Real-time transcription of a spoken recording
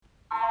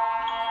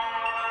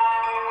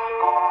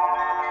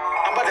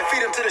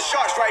Welcome to the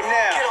Sharks right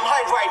now. Get them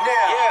hype right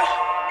now. Yeah.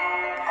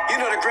 You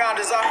know the ground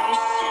is up.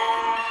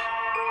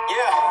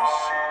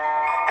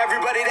 Yeah.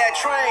 Everybody that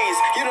trains,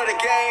 you know the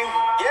game.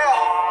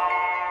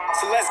 Yeah.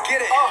 So let's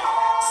get it.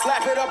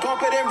 Slap it up,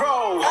 bump it, and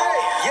roll.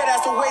 Hey. Yeah,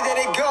 that's the way that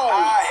it goes.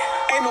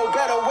 Ain't no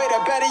better way to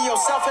better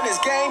yourself in this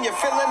game. You're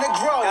feeling the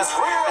growth. That's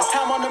real. It's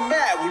time on the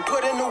mat. We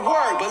put in the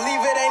work.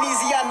 Believe it ain't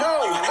easy, I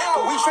know.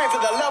 But we train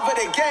for the love of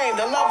the game,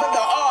 the love of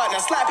the art.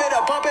 Now slap it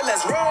up, bump it,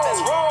 let's roll.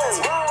 Let's roll.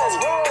 Let's roll.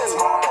 Let's roll. Let's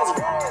roll. Let's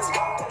roll.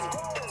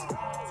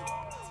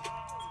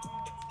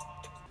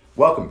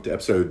 Welcome to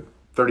episode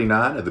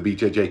 39 of the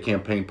BJJ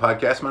Campaign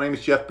Podcast. My name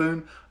is Jeff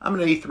Boone. I'm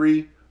an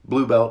A3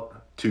 Blue Belt,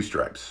 2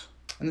 stripes.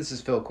 And this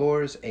is Phil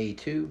Kors,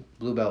 A2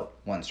 Blue Belt,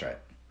 1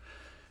 stripe.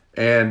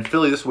 And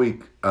Philly, this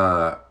week,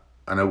 I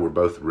know we're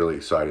both really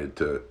excited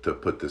to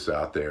put this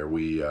out there.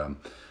 We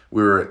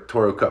were at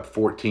Toro Cup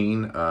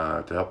 14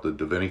 to help the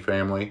Davini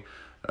family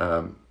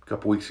a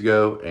couple weeks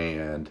ago,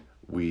 and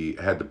we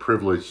had the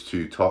privilege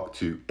to talk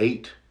to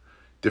 8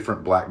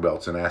 different black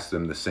belts and ask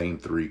them the same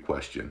 3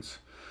 questions.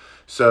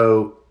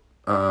 So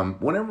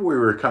whenever we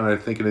were kind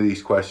of thinking of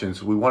these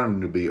questions, we wanted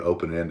them to be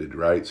open-ended,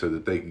 right? So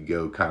that they could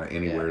go kind of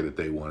anywhere that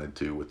they wanted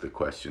to with the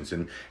questions.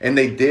 And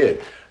they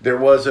did. There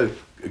was a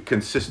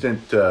consistent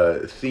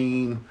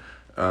theme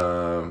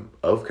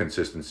of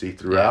consistency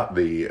throughout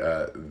the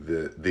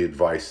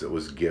advice that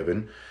was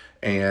given.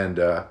 And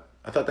I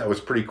thought that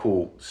was pretty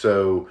cool.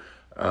 So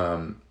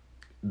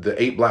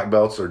the 8 black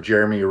belts are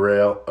Jeremy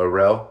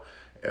Arell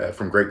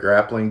from Great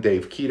Grappling,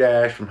 Dave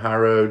Kedash from High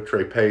Road,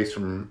 Trey Pace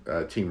from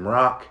Team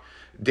Rock,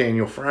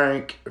 Daniel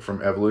Frank from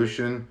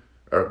Revolution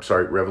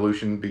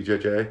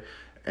BJJ,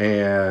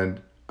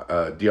 and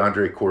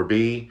DeAndre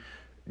Corby,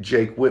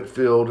 Jake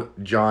Whitfield,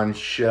 John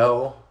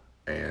Schell,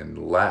 and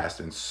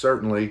last and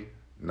certainly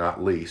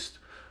not least,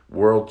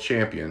 world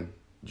champion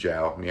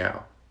Joao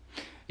Miyao.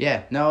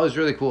 Yeah, no, it was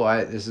really cool.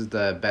 This is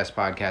the best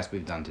podcast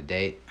we've done to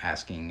date,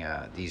 asking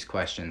these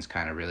questions,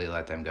 kind of really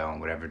let them go in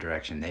whatever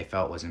direction they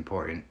felt was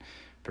important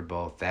for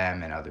both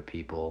them and other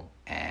people.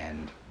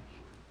 And,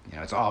 you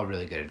know, it's all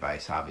really good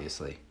advice,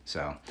 obviously.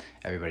 So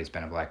everybody's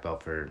been a black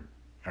belt or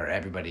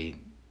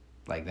everybody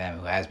like them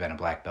who has been a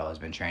black belt has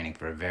been training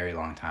for a very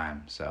long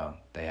time. So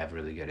they have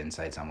really good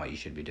insights on what you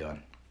should be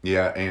doing.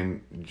 Yeah,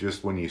 and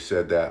just when you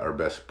said that, our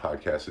best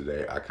podcast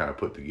today, I kind of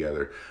put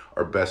together,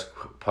 our best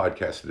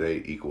podcast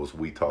today equals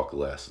we talk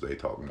less, they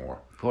talk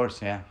more. Of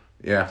course, yeah.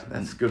 Yeah,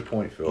 that's a good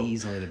point, Phil.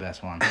 Easily the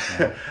best one.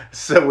 Yeah.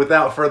 So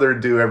without further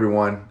ado,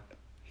 everyone,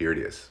 here it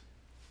is.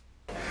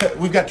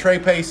 We've got Trey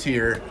Pace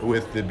here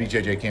with the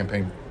BJJ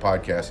Campaign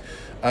Podcast.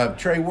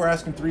 Trey, we're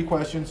asking 3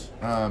 questions,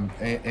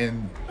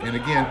 and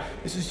again,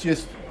 this is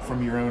just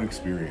from your own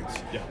experience.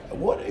 Yeah.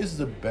 What is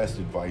the best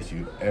advice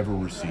you've ever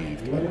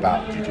received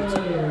about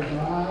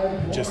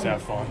jiu-jitsu? Just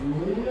have fun.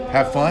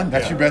 Have fun?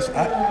 That's your best?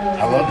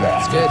 I love that.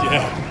 That's good.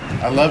 Yeah.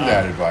 I love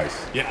that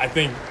advice. Yeah, I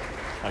think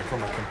like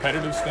from a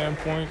competitive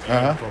standpoint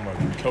and from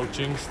a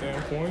coaching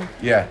standpoint,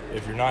 Yeah.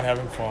 if you're not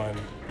having fun,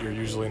 you're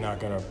usually not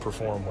going to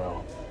perform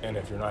well. And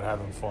if you're not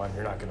having fun,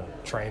 you're not going to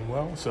train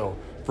well. So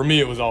for me,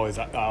 it was always,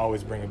 I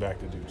always bring it back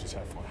to just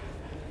have fun.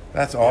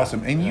 That's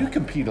awesome. And you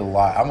compete a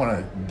lot. I want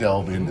to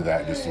delve into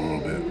that just a little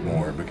bit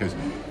more because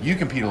you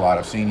compete a lot.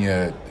 I've seen you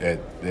at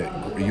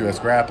U.S.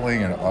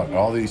 Grappling and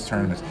all these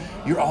tournaments.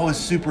 You're always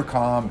super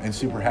calm and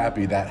super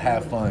happy, that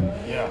have fun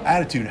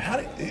attitude.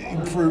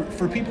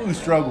 For people who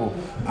struggle,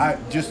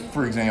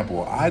 for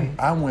example,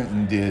 I went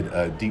and did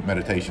a deep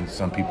meditation.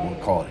 Some people would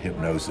call it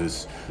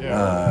hypnosis,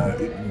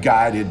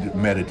 guided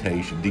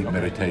meditation, deep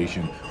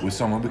meditation with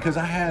someone because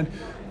I had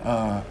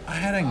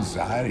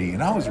anxiety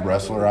and I was a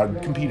wrestler. I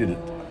competed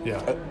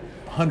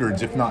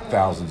hundreds, if not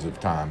thousands of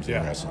times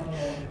in wrestling.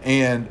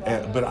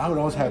 But I would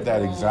always have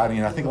that anxiety,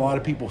 and I think a lot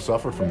of people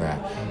suffer from that.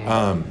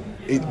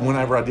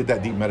 Whenever I did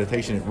that deep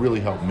meditation, it really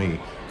helped me.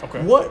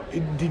 Okay. What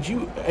did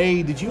you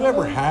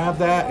ever have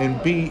that?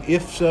 And B,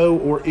 if so,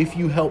 or if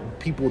you help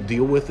people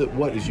deal with it,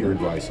 what is your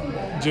advice on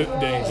that? The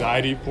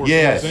anxiety portion.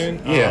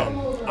 Yes.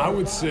 I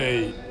would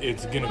say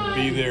it's going to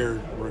be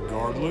there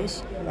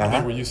regardless. I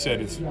think what you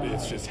said, it's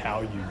just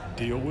how you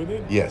deal with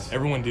it. Yes.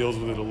 Everyone deals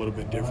with it a little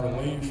bit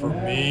differently. For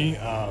me,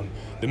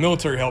 the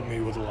military helped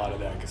me with a lot of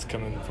that because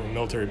coming from a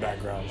military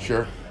background,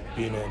 Sure.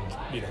 being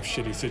in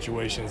shitty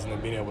situations and then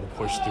being able to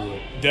push through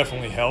it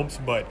definitely helps.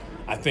 But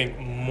I think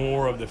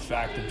more of the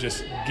fact of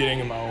just getting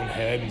in my own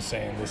head and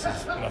saying this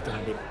is nothing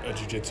but a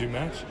jiu-jitsu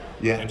match.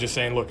 Yeah. And just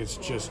saying, look, it's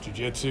just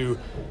jiu-jitsu.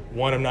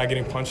 One, I'm not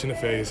getting punched in the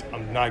face.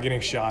 I'm not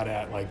getting shot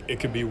at. Like, it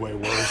could be way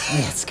worse.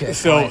 That's good.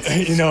 So, points.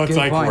 it's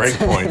like points.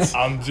 Great points.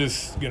 I'm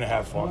just going to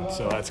have fun.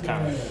 So that's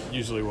kind of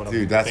usually what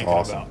I'm That's thinking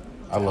awesome. about.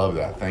 I love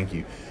that. Thank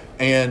you.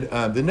 And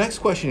the next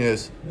question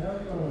is,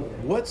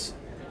 what's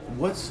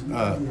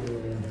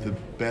the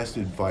best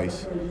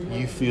advice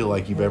you feel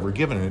like you've ever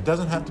given? And it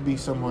doesn't have to be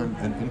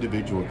an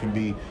individual. It can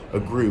be a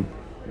group.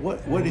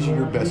 What is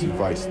your best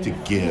advice to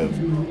give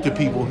to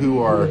people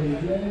who are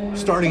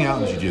starting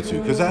out in jiu-jitsu?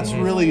 Because that's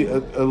really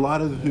a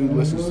lot of who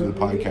listens to the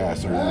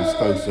podcast are those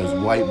folks, those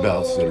white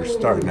belts that are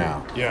starting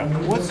out. Yeah.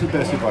 What's the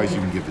best advice you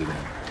can give to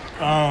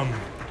them?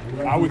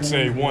 I would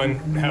say, one,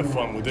 have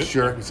fun with it,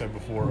 Sure. like we said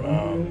before.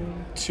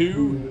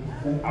 Two,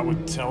 I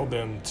would tell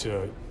them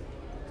to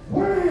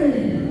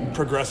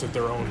progress at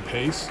their own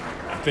pace.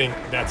 I think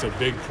that's a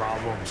big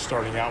problem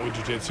starting out with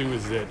jiu-jitsu,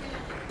 is that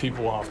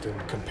people often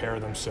compare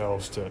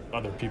themselves to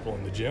other people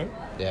in the gym.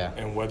 Yeah.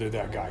 And whether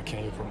that guy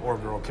came from, or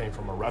girl came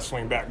from, a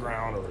wrestling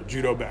background or a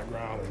judo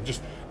background or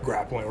just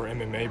grappling or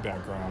MMA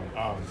background.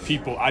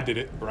 I did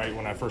it, right,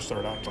 when I first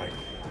started out. Like,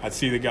 I'd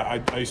see the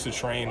guy, I used to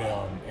train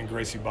in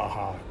Gracie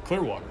Baja,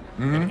 Clearwater.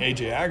 And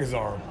AJ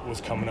Agazarm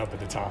was coming up at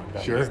the time.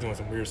 Sure. He's doing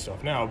some weird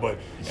stuff now, but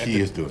He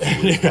is doing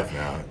some weird stuff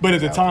now. But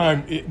at the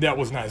time, that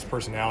was not his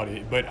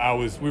personality. But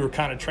we were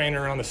kind of training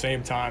around the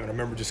same time, and I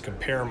remember just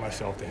comparing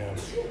myself to him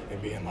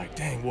and being like,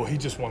 dang, well, he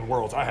just won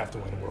Worlds. I have to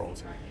win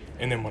Worlds.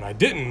 And then when I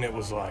didn't, it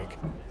was like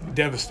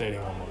devastating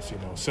almost,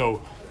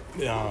 So,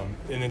 and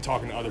then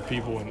talking to other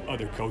people and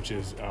other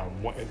coaches,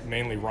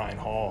 mainly Ryan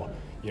Hall,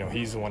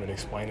 he's the one that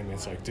explained to me,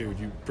 it's like, dude,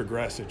 you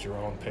progress at your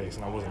own pace.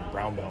 And I wasn't a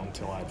brown belt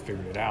until I'd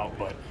figured it out.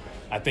 But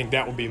I think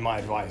that would be my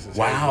advice.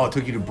 Wow, it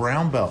took you to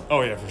brown belt.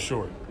 Oh, yeah, for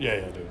sure.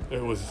 Yeah,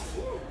 dude.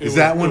 Is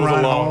that when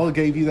Ryan Hall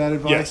gave you that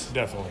advice? Yes,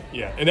 definitely.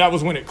 Yeah, and that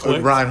was when it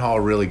clicked. Ryan Hall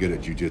really good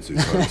at jiu-jitsu,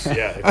 folks.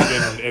 Yeah,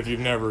 if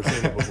you've never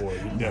seen it before, you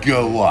definitely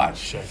Go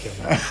watch. check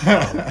him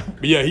out.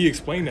 But yeah, he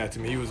explained that to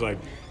me. He was like,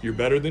 "You're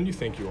better than you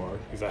think you are,"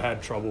 because I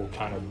had trouble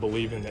kind of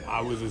believing that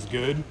I was as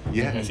good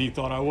as he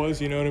thought I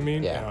was. You know what I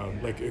mean? Yeah.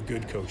 Like a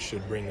good coach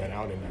should bring that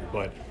out in you.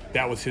 But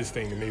that was his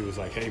thing to me. Was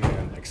like, "Hey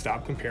man, like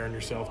stop comparing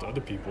yourself to other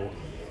people.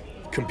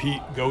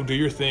 Compete, go do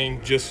your thing.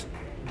 Just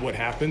what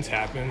happens.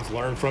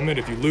 Learn from it.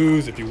 If you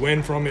lose, if you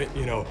win from it,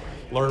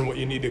 learn what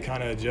you need to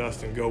kind of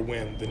adjust and go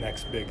win the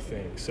next big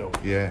thing." So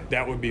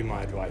that would be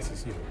my advice: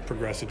 is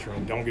progress at your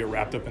own. Don't get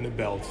wrapped up in the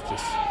belts.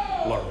 Just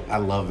learn. I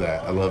love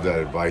that. I love that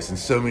advice. And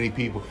so many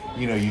people,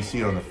 you see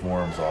it on the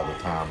forums all the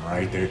time,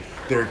 right?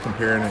 They're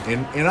comparing it.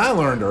 And I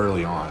learned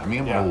early on. I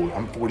mean, I'm old.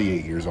 I'm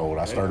 48 years old.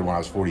 I started when I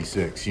was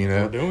 46,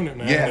 We're doing it,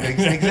 man. Yeah,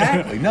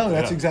 exactly. No,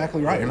 that's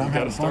exactly right. And I'm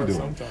having fun doing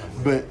it.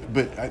 Sometime.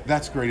 But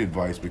that's great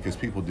advice, because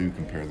people do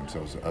compare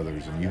themselves to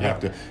others. And you have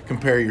to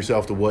compare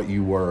yourself to what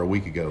you were a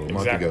week ago, a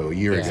month ago, a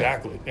year ago.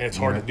 Exactly. And it's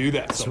hard to do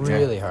that sometimes. It's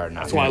really hard.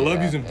 That's why I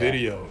love using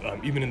video,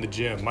 even in the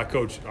gym. My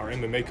coach, our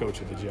MMA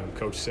coach at the gym,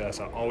 Coach Sess,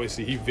 I always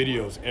see he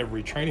videos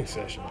every training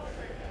session.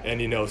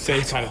 And,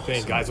 same kind of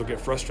thing. Guys will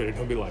get frustrated.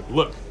 He'll be like,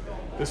 look,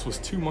 this was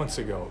 2 months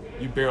ago.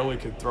 You barely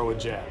could throw a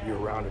jab. You were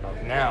rounded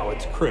up. Now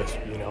it's crisp,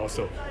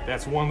 So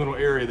that's one little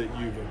area that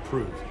you've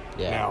improved.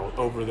 Yeah. Now,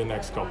 over the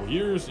next couple of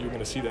years, you're going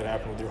to see that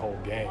happen with your whole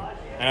game.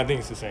 And I think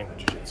it's the same with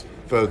jiu-jitsu.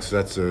 Folks,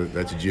 that's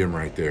a gym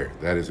right there.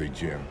 That is a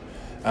gym.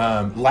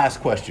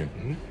 Last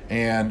question.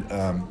 And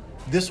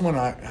this one,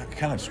 I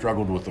kind of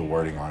struggled with the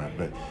wording on it,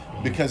 but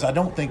because I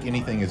don't think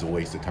anything is a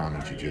waste of time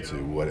in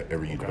jiu-jitsu,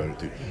 whatever you devote it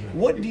to.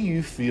 What do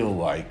you feel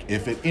like,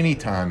 if at any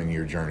time in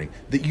your journey,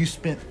 that you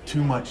spent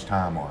too much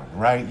time on,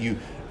 right?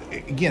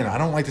 Again, I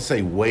don't like to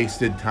say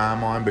wasted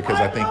time on, because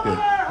I think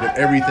that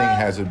everything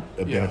has a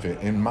benefit.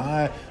 And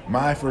my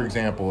for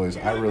example, is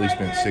I really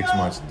spent 6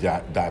 months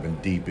diving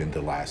deep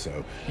into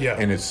lasso. Yeah.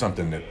 And it's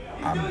something that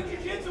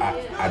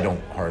I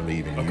don't hardly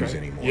even use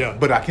anymore. Yeah.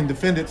 But I can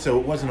defend it, so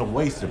it wasn't a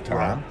waste of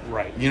time.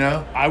 Right.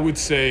 I would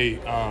say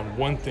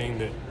one thing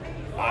that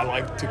I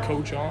like to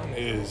coach on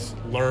is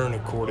learn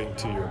according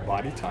to your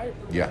body type.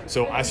 Yeah.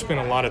 So I spent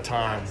a lot of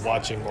time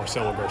watching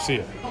Marcelo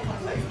Garcia.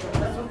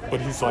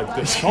 But he's like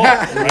this tall,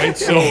 right?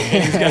 So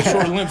and he's got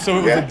short limbs, so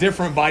it was a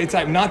different body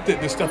type. Not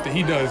that the stuff that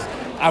he does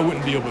I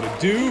wouldn't be able to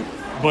do,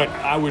 but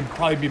I would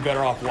probably be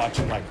better off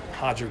watching like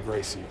Roger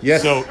Gracie.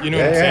 Yes. So you know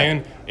what I'm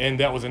saying? And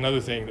that was another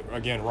thing that,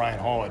 again, Ryan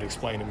Hall had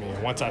explained to me.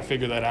 And once I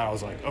figured that out, I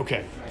was like,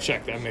 okay,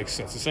 check, that makes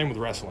sense. The same with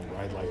wrestling,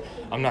 right? Like,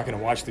 I'm not going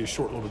to watch these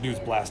short little dudes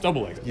blast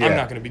double legs. Yeah. I'm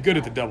not going to be good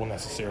at the double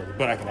necessarily,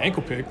 but I can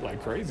ankle pick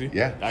like crazy.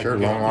 Yeah, sure,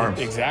 long arms.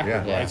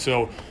 Exactly, right?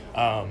 So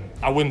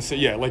I wouldn't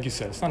say, like you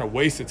said, it's not a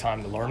waste of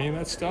time to learn any of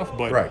that stuff,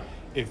 but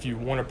if you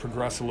want to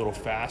progress a little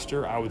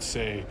faster, I would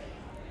say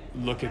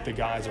look at the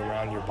guys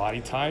around your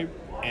body type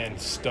and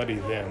study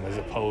them, as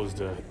opposed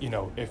to,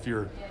 if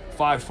you're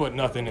 5 foot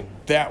nothing and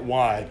that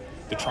wide,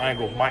 the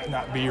triangle might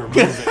not be your move.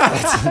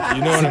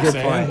 You know what I'm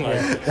saying?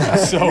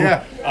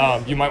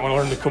 You might want to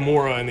learn the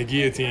Kimura and the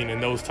guillotine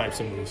and those types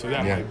of moves. So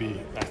that might be,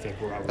 I think,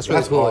 where I would. That's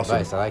really cool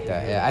advice. I like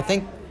that. Yeah, I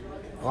think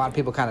a lot of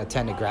people kind of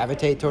tend to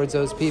gravitate towards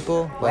those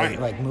people,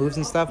 like moves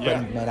and stuff,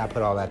 but may not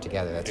put all that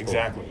together. That's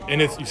exactly. Cool.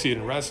 And you see it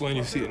in wrestling,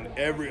 you see it in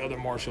every other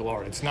martial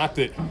art. It's not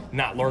that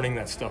not learning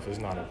that stuff is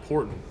not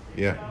important.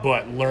 Yeah.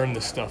 But learn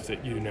the stuff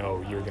that you're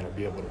going to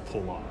be able to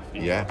pull off.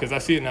 Yeah. Because I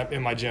see it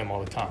in my gym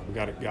all the time. We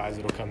got guys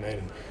that'll come in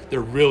and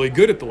they're really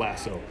good at the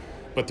lasso,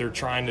 but they're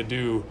trying to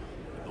do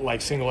like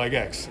single leg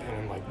X. And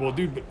I'm like, well,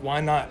 dude, but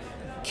why not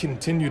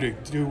continue to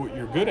do what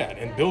you're good at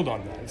and build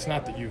on that? It's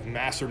not that you've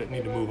mastered it and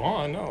need to move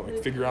on. No,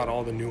 figure out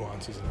all the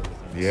nuances and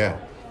everything. Yeah.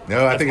 So,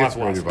 no, I think that's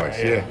great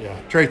advice. Yeah.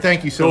 Trey,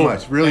 thank you so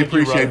much. Really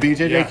appreciate it.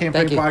 BJJ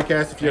Campaign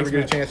Podcast. If you ever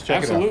get a chance,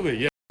 check it out. Absolutely.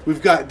 Yeah.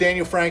 We've got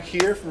Daniel Frank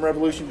here from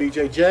Revolution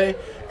BJJ,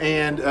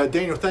 and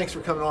Daniel, thanks for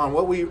coming on.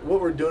 What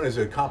we're doing is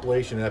a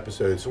compilation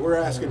episode, so we're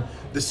asking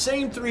the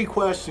same 3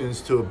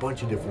 questions to a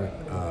bunch of different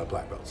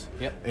black belts.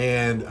 Yep.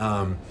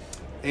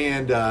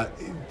 And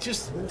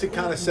just to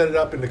kind of set it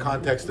up in the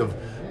context of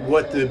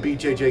what the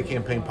BJJ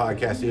Campaign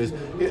podcast is,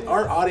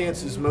 our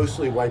audience is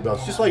mostly white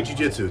belts, just like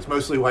jiu-jitsu. It's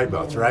mostly white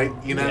belts, right?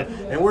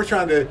 And we're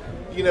trying to,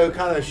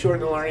 kind of shorten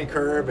the learning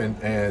curve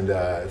and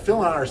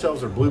filling out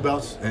ourselves are blue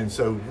belts, and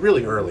so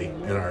really early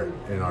in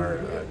our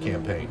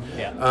campaign.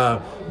 Yeah.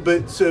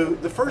 But so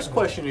the first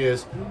question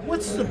is,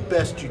 what's the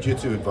best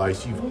jiu-jitsu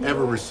advice you've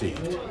ever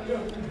received?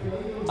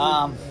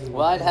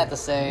 Well, I'd have to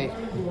say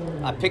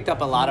I picked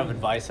up a lot of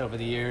advice over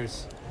the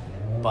years,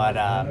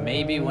 but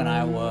maybe when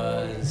I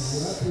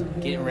was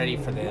getting ready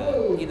for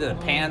either the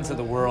Pans or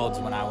the Worlds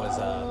when I was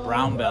a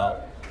brown belt,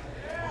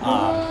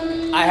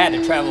 I had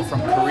to travel from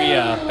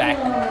Korea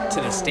back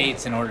to the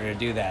States in order to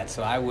do that.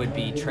 So I would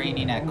be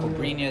training at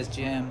Cobrinha's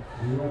gym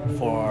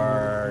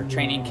for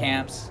training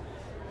camps,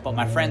 but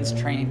my friends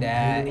trained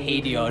at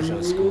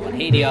Heidiojo School. And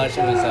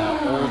Heidiojo is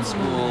an old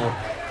school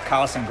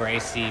Carlson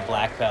Gracie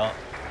black belt.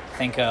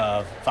 Think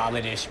of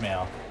Khalid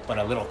Ismail, but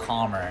a little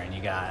calmer, and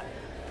you got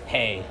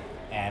Hey.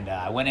 And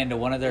I went into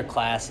one of their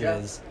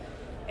classes,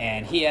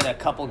 and he had a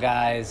couple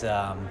guys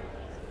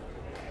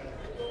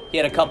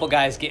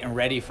getting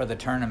ready for the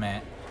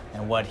tournament,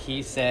 and what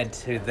he said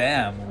to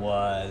them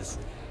was,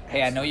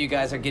 hey, I know you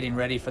guys are getting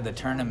ready for the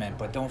tournament,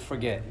 but don't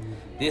forget,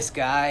 this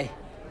guy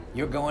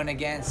you're going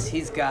against,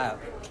 he's got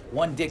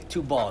 1 dick,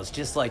 2 balls,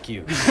 just like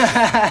you.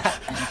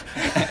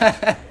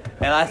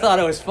 And I thought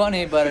it was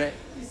funny, but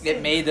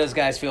it made those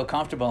guys feel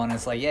comfortable, and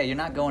it's like, yeah, you're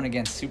not going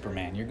against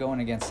Superman, you're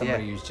going against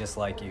somebody who's just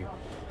like you.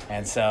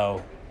 And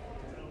so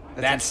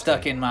that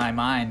stuck in my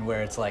mind,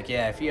 where it's like,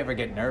 yeah, if you ever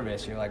get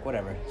nervous, you're like,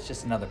 whatever, it's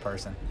just another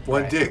person.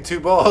 1 dick,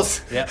 2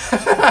 balls. Yep.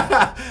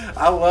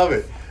 I love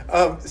it.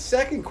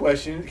 Second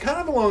question, kind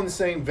of along the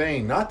same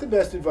vein, not the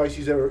best advice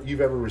you've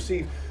ever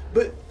received,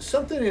 but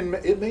something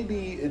it may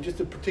be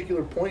just a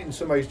particular point in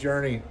somebody's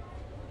journey,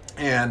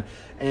 and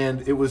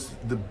it was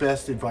the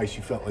best advice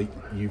you felt like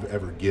you've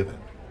ever given.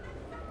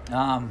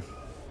 I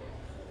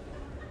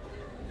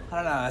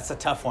don't know, that's a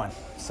tough one.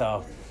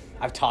 So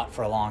I've taught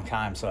for a long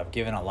time, so I've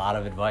given a lot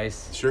of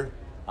advice. Sure.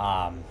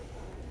 I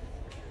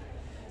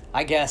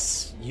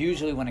guess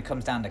usually when it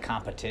comes down to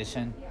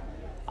competition,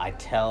 I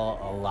tell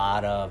a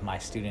lot of my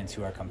students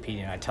who are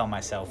competing, I tell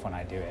myself when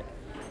I do it,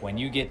 when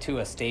you get to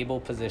a stable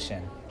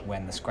position,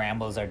 when the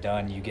scrambles are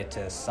done, you get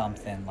to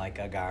something like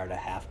a guard, a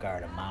half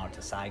guard, a mount,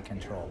 a side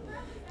control.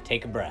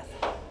 Take a breath,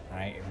 all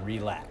right, and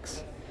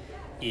relax.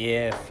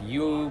 If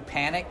you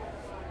panic,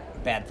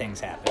 bad things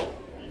happen.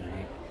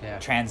 Right? Yeah.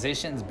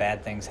 Transitions,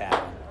 bad things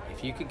happen.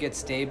 If you could get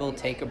stable,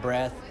 take a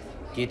breath,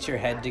 get your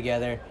head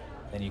together,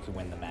 then you can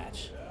win the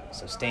match.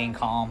 So staying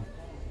calm,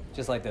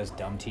 just like those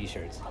dumb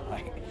T-shirts.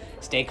 Like,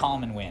 stay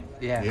calm and win.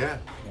 Yeah.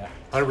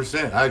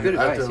 100%. I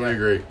advice, totally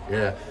agree.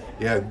 Yeah.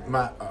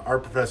 Our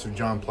professor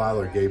John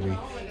Plyler gave me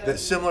that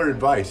similar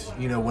advice.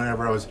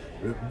 Whenever I was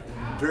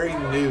very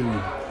new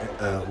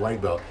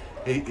white belt.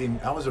 And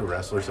I was a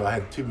wrestler, so I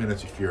had 2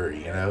 minutes of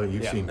fury.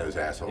 You've seen those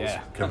assholes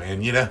come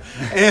in.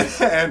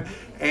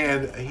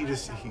 And he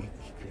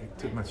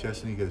took my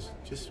chest and he goes,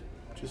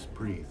 just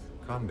breathe,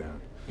 calm down.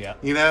 Yeah.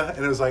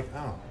 And it was like,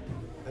 oh,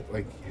 that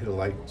hit a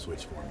light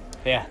switch for me.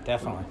 Yeah,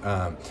 definitely.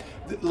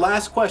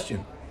 Last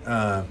question,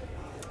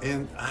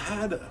 and I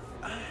had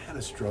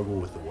a struggle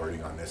with the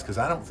wording on this because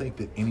I don't think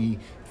that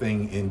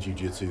anything in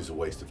jiu-jitsu is a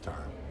waste of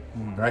time.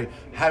 Right.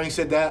 Having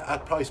said that, I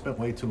probably spent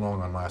way too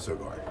long on lasso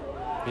guard.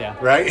 Yeah.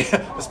 Right?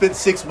 I spent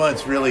 6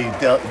 months really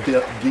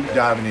deep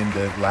diving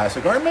into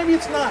lasso guard. Maybe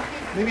it's not.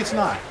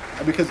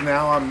 Because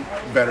now I'm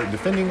better at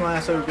defending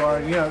lasso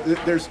guard.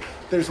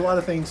 There's a lot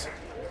of things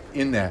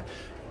in that.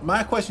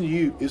 My question to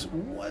you is,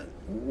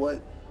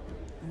 what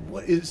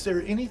is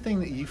there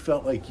anything that you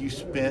felt like you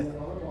spent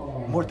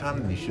more time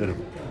than you should have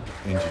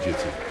in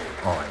jiu-jitsu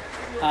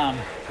on?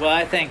 Well,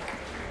 I think,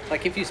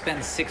 if you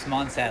spend 6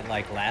 months at,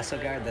 lasso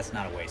guard, that's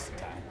not a waste of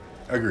time.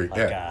 Agreed,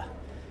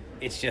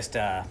 It's just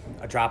a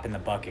drop in the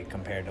bucket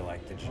compared to,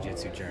 the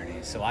jiu-jitsu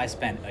journey. So I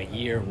spent a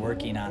year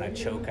working on a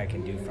choke I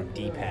can do from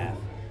deep half.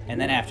 And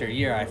then after a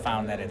year, I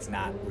found that it's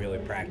not really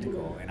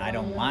practical. And I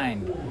don't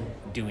mind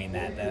doing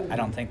that. I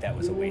don't think that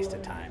was a waste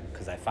of time,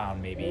 because I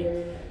found maybe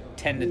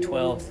 10 to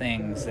 12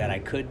 things that I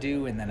could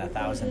do and then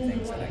 1,000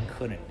 things that I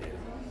couldn't do.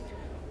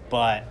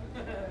 But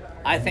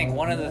I think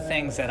one of the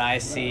things that I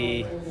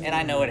see, and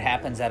I know it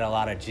happens at a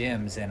lot of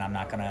gyms, and I'm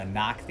not going to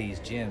knock these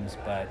gyms,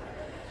 but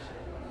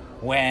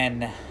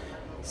when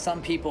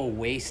some people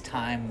waste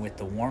time with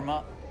the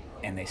warm-up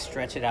and they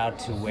stretch it out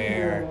to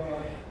where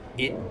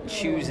it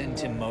chews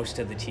into most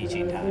of the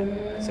teaching time.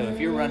 So if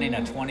you're running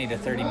a 20 to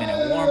 30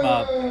 minute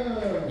warm-up,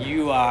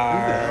 you are...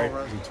 Who the hell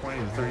runs a 20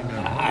 to 30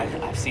 minute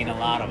warm-up? I've seen a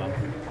lot of them.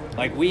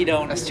 We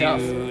don't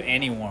do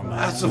any warm-up.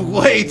 That's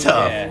way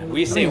tough. Yeah,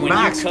 we say when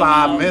max you come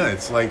 5 out,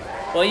 minutes.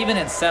 Well, even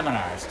in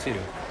seminars too.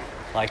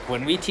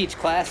 When we teach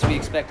class, we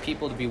expect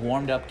people to be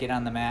warmed up, get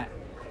on the mat,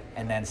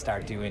 and then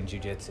start doing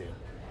jiu-jitsu.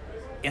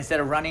 instead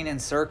of running in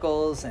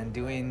circles and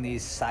doing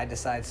these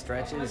side-to-side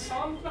stretches,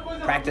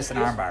 practice an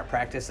armbar,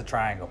 practice a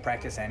triangle,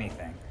 practice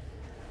anything.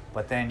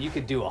 But then you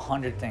could do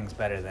 100 things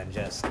better than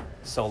just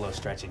solo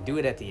stretching. Do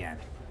it at the end.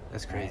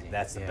 That's crazy.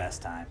 That's the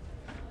best time.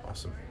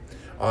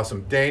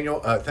 Awesome. Daniel,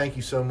 thank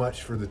you so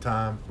much for the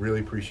time. Really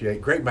appreciate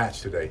it. Great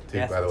match today, too,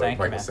 Yes, by the way. thank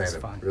you, Michael man. It's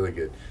Sandin. fun. Really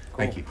good.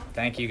 Thank you.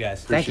 Thank you,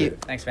 guys. Thank you.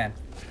 Thanks, man.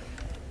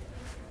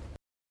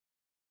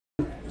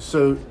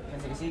 So,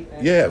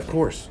 yeah, of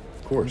course.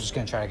 I'm just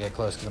going to try to get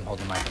close because I'm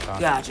holding the microphone.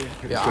 Gotcha.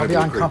 Yeah, I'll be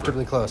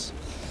uncomfortably close.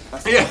 I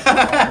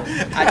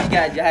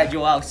just had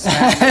you out.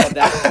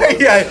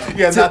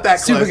 yeah, not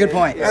that close. Super good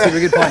point. Super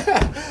good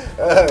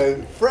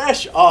point.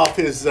 Fresh off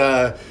his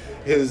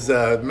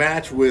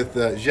match with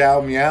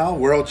Zhao Miao,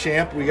 world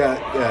champ, we got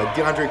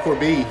DeAndre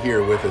Corby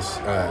here with us.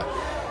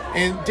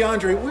 And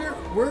DeAndre,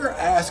 we're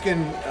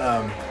asking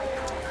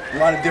a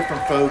lot of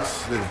different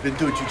folks that have been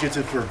doing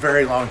jiu-jitsu for a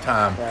very long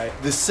time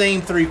the same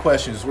 3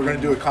 questions. We're going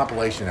to do a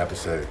compilation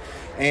episode,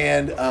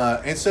 and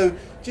so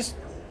just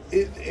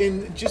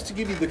to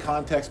give you the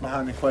context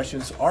behind the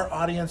questions, our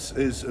audience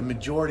is a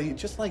majority,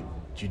 just like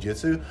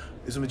jiu-jitsu,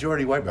 is a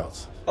majority white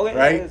belts. Okay,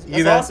 right?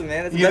 that's awesome,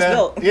 man. That's the best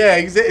belt. Yeah,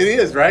 it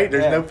is, right?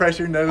 There's Yeah. no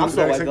pressure, no I'm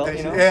still a white belt,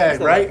 expectation. you know? Yeah, I'm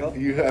still a white right? belt.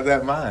 You have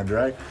that mind,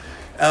 right?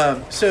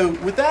 So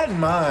with that in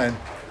mind,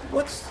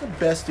 what's the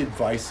best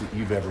advice that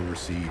you've ever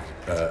received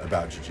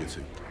about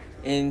jiu-jitsu?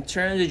 In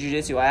terms of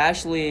jiu-jitsu, I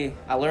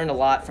learned a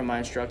lot from my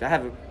instructor. I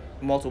have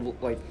multiple,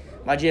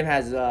 my gym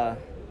has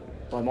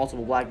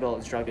multiple black belt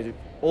instructors,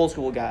 old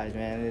school guys,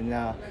 man. And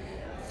the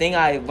thing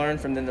I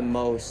learned from them the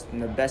most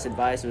and the best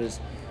advice was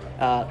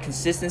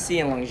consistency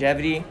and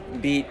longevity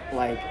beat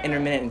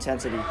intermittent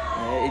intensity.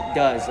 It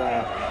does.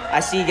 I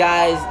see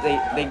guys,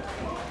 they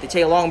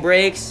take long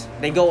breaks,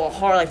 they go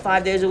hard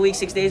 5 days a week,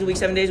 6 days a week,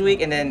 7 days a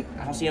week, and then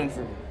I don't see them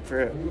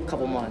for a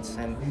couple months.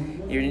 And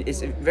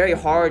it's very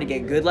hard to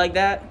get good like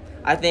that.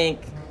 I think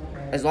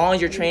as long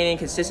as you're training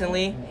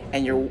consistently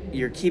and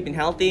you're keeping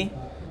healthy,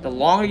 the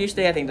longer you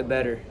stay, I think the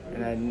better.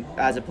 And then,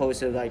 as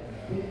opposed to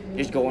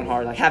just going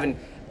hard,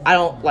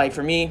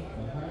 for me,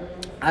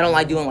 I don't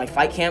like doing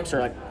fight camps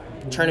or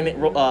tournament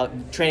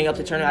training up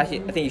to tournament.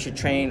 I think you should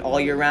train all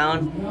year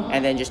round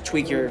and then just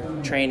tweak your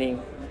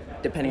training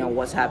depending on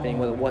what's happening,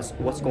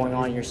 what's going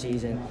on in your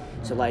season.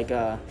 So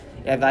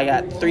if I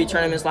got 3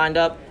 tournaments lined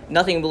up,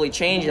 nothing really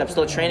changes. I'm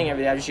still training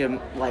every day. I just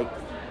should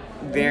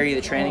vary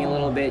the training a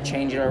little bit,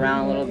 change it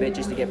around a little bit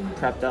just to get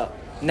prepped up.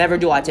 Never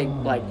do I take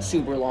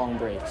super long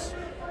breaks.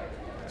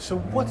 So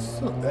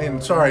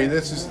and sorry,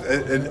 this is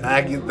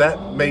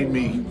that made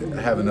me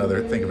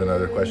think of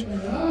another question.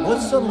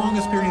 What's the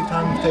longest period of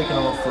time you've taken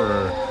off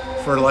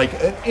for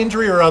an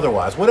injury or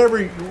otherwise, whatever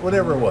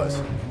it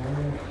was?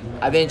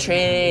 I've been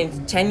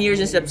training 10 years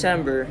in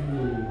September.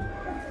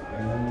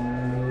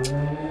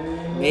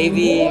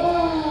 Maybe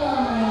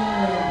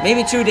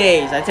 2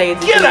 days. I take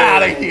it to Get 2 out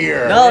days. of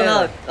here!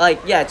 No,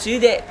 2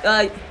 days.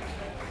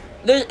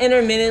 There's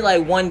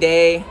intermittent, 1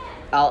 day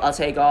I'll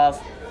take off.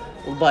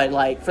 But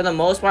for the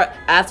most part,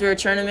 after a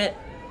tournament,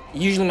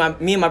 usually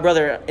me and my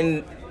brother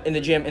in the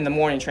gym in the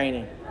morning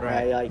training.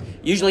 Right.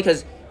 Usually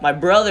because my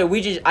brother,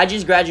 I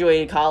just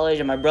graduated college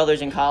and my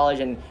brother's in college,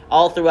 and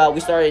all throughout we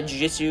started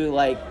jiu-jitsu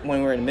when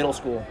we were in middle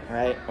school,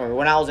 right? Or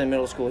when I was in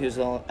middle school, he was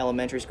in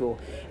elementary school,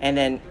 and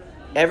then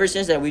ever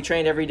since that we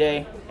trained every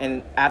day,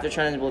 and after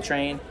tournaments we'll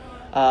train.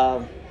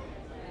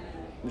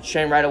 We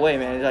train right away,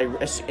 man.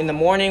 In the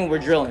morning we're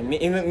drilling. Me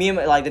and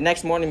the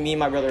next morning, me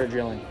and my brother are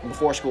drilling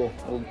before school.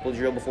 We'll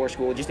drill before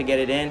school just to get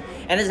it in,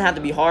 and it doesn't have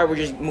to be hard. We're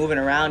just moving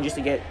around just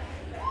to get,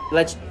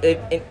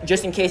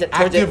 just in case.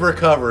 Active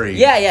recovery.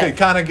 Yeah. To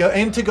kind of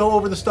go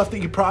over the stuff that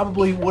you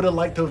probably would have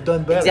liked to have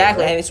done better.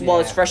 Exactly, right? and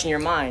it's fresh in your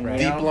mind. Right.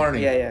 You know? Deep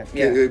learning.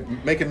 Yeah.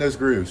 Making those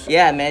grooves.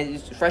 Yeah, man,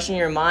 it's fresh in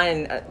your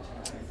mind.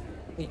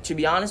 And to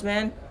be honest,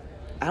 man,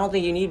 I don't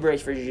think you need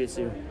breaks for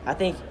jiu-jitsu. I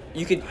think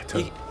you could.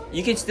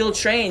 You can still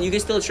train. You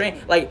can still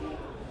train.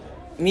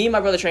 Me and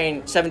my brother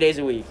train 7 days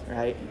a week,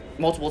 right?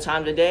 Multiple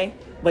times a day.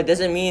 But it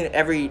doesn't mean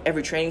every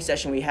training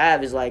session we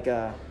have is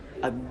a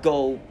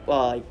go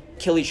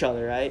kill each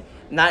other, right?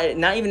 Not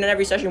even in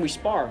every session we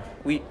spar.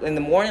 We in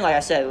the morning, like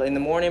I said, in the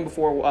morning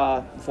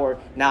before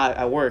now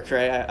I work,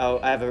 right?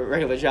 I have a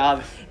regular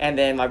job, and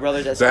then my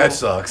brother's at school. That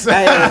sucks.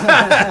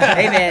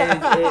 Hey man,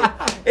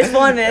 it's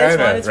fun,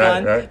 man. It's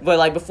fun. Right.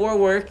 But before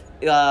work,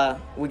 I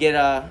get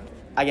a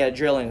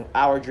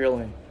hour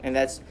drilling. And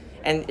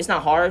it's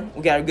not hard.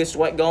 We got a good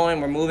sweat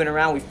going. We're moving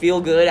around. We feel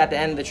good at the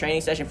end of the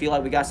training session. Feel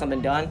like we got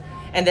something done.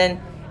 And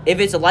then if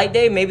it's a light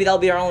day, maybe that'll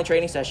be our only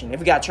training session. If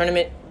we got a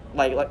tournament,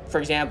 like for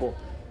example,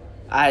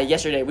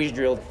 yesterday we just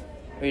drilled.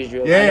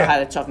 Yeah. I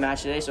had a tough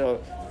match today,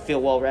 so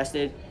feel well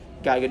rested.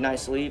 Got a good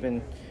night's sleep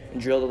and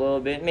drilled a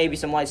little bit. Maybe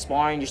some light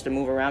sparring just to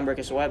move around, break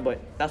a sweat. But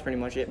that's pretty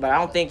much it. But I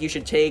don't think you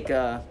should take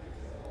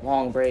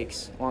long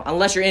breaks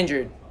unless you're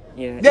injured.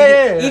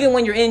 Even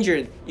when you're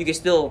injured, you can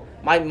still.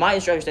 My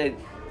instructor said,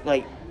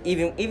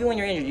 even when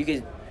you're injured, you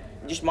could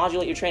just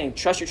modulate your training.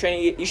 Trust your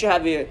training. You should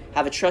have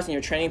a trust in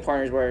your training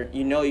partners where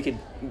you could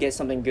get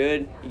something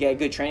good. You get a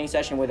good training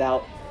session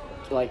without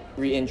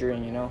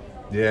re-injuring.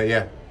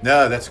 Yeah.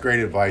 No, that's great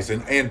advice.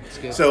 And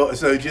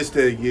so just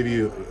to give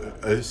you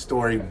a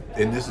story,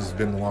 and this has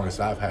been the longest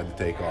I've had to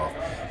take off.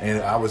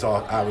 And I was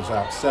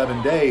out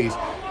 7 days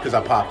because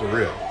I popped a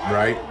rib,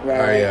 right?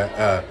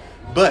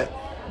 But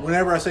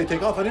whenever I say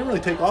take off, I didn't really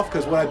take off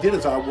because what I did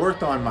is I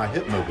worked on my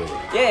hip mobility.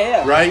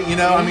 Yeah. Right? You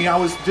know, I mean, I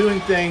was doing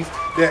things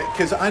that,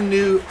 because I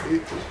knew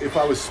if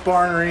I was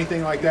sparring or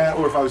anything like that,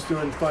 or if I was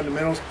doing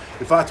fundamentals,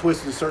 if I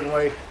twisted a certain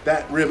way,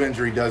 that rib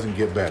injury doesn't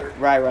get better.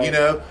 Right. You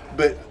know,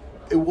 but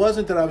it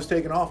wasn't that I was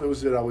taking off. It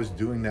was that I was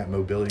doing that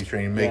mobility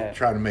training,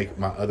 try to make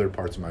my other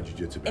parts of my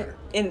jiu-jitsu better.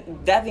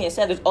 And that being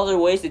said, there's other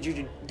ways to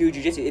do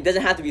jiu-jitsu. It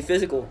doesn't have to be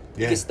physical.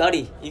 You can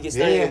study. You can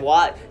study and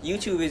watch.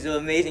 YouTube is an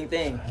amazing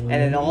thing. And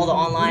then all the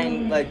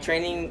online like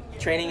training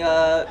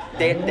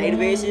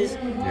databases.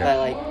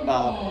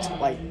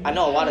 Like I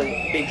know a lot of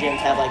big gyms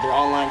have like their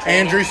online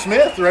training. Andrew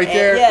Smith right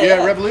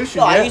there. Revolution.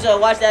 No, I used to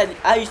watch that.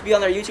 I used to be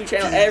on their YouTube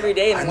channel every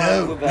day. I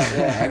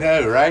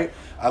know, right?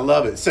 I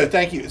love it. So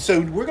thank you. So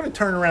we're going to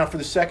turn around for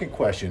the second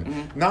question.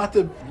 Mm-hmm.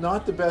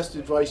 Not the best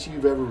advice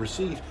you've ever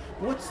received.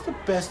 What's the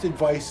best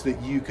advice that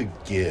you could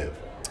give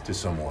to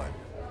someone?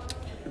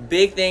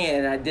 Big thing,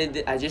 and I've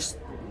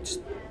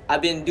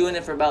been doing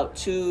it for about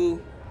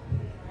 2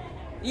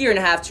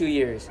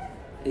 years,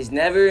 is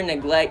never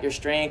neglect your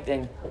strength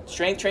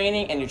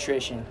training and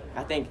nutrition.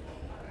 I think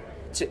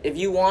if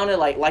you want to,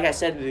 like I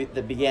said at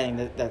the beginning,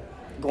 that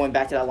going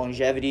back to that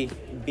longevity,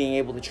 being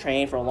able to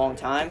train for a long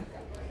time,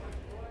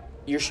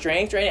 your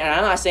strength training, and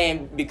I'm not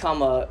saying become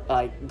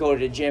go to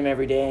the gym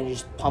every day and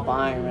just pump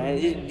iron, right?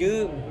 Just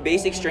do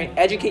basic strength,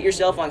 educate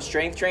yourself on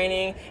strength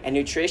training and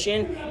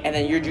nutrition, and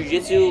then your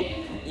jiu-jitsu,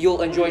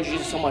 you'll enjoy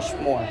jiu-jitsu so much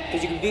more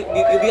because you'll be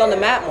on the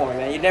mat more,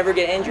 man. You never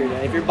get injured.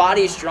 And if your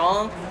body is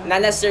strong,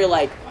 not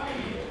necessarily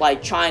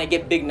like trying to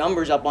get big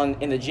numbers up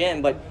in the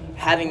gym, but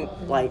having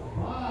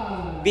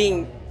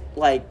being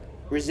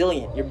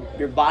resilient.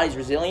 Your body's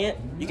resilient.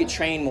 You can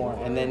train more,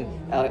 and then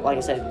like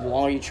I said, the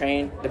longer you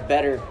train, the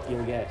better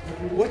you'll get.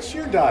 What's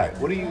your diet?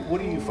 What do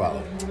you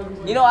follow?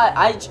 You know,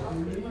 I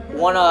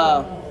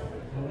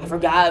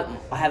forgot.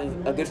 I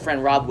have a good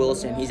friend, Rob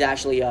Wilson. He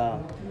actually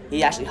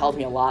helped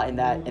me a lot in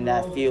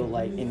that field,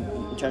 like in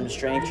terms of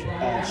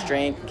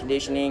strength,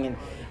 conditioning,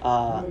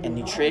 and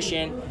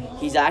nutrition.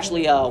 He's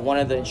actually one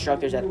of the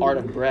instructors at Art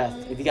of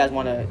Breath. If you guys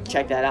want to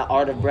check that out,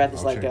 Art of Breath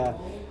is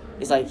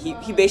it's like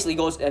he basically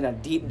goes in a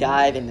deep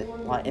dive in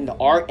the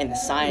art and the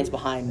science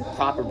behind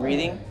proper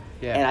breathing.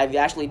 Yeah. And I've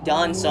actually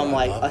done some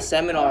a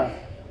seminar.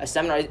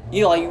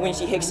 You know, like when you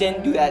see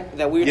Hickson do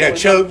that weird thing.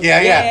 Choke.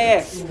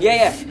 Yeah.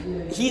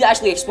 He's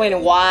actually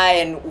explaining why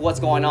and what's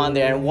going on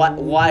there, and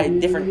why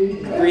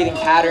different breathing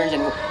patterns,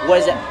 and what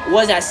is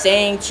that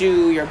saying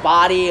to your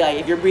body? Like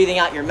if you're breathing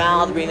out your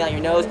mouth, breathing out your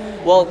nose.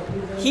 Well,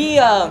 he.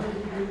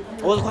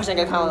 What was the question?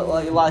 I got kind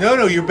of lost.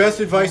 No, your best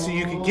advice that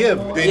you could give.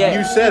 And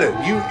you said it.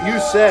 You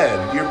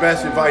said your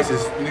best advice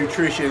is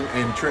nutrition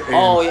and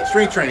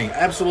strength training.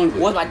 Absolutely.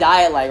 What's my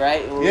diet like,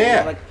 right?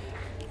 Yeah.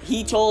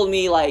 He told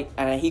me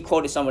and he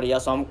quoted somebody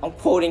else, so I'm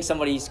quoting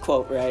somebody's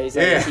quote, right? He's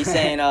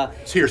saying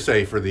it's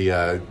hearsay for the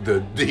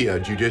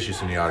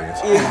judicious in the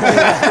audience.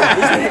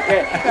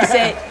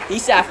 he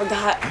said I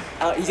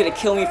forgot. He's gonna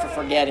kill me for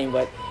forgetting,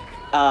 but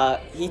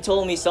he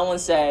told me someone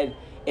said,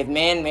 if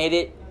man made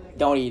it,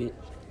 don't eat it.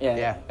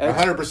 Yeah.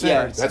 100%.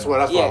 Yeah. That's what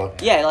I follow.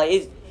 Yeah,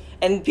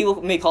 and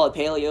people may call it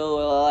paleo,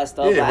 all that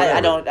stuff. Yeah, but I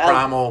don't.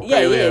 Primal,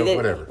 paleo,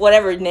 whatever.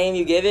 Whatever name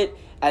you give it,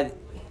 as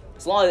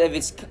long as if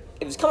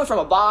it's coming from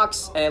a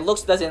box and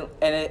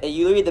it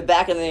you read the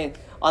back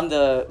on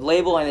the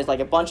label and it's like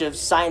a bunch of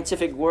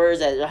scientific words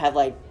that have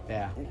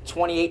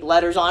 28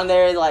 letters on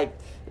there, like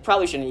you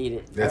probably shouldn't eat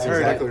it. That's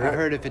exactly right. I've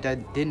heard if it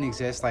didn't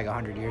exist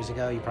 100 years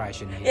ago, you probably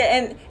shouldn't eat it.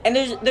 Yeah, and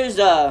there's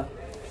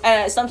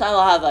and sometimes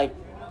I'll have like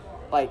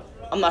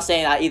I'm not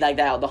saying I eat like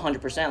that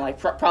 100%. Like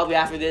probably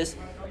after this,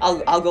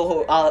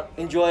 I'll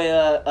enjoy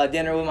a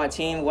dinner with my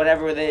team,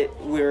 whatever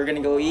we're gonna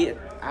go eat.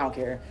 I don't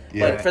care.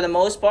 Yeah. But for the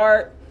most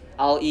part,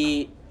 I'll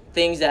eat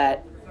things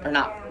that are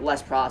not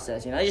less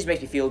processed. You know, it just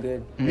makes me feel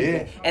good.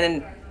 Yeah. And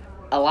then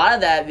a lot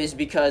of that is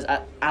because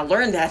I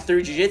learned that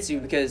through jiu-jitsu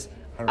because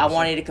 100%. I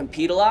wanted to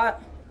compete a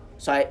lot.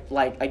 So I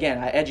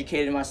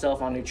educated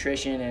myself on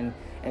nutrition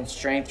and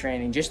strength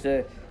training just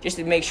to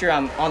make sure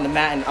I'm on the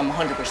mat and I'm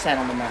 100%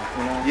 on the mat,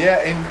 you know? Yeah,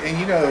 and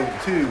you know,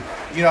 too,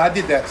 I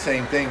did that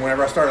same thing.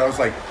 Whenever I started, I was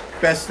like,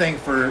 best thing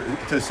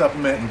to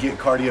supplement and get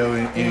cardio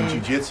in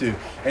jiu-jitsu.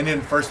 And then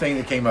the first thing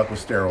that came up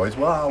was steroids.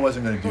 Well, I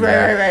wasn't going to do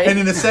that. Right. And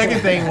then the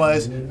second thing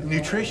was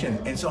nutrition.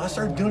 And so I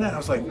started doing that. I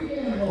was like,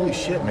 holy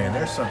shit, man,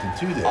 there's something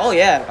to this. Oh,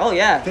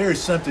 yeah.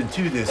 There's something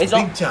to this,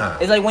 big time.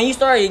 It's like when you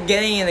start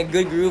getting in a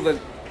good groove of,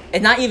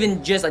 it's not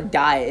even just a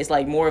diet. It's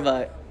like more of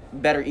a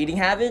better eating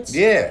habits.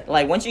 Yeah.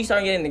 Like once you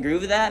start getting in the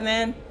groove of that,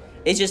 man,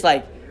 it's just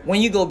like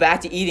when you go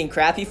back to eating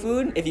crappy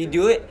food, if you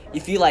do it,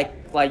 you feel like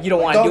you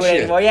don't want to do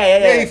it anymore. Yeah.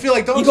 Yeah, you feel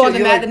like dog shit. You go on the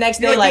mat the next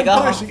day like,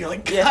 oh. You're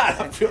like, God,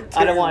 I feel terrible.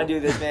 I don't want to do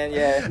this, man.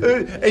 Yeah.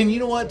 And you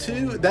know what,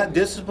 too? That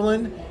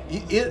discipline,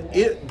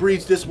 it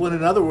breeds discipline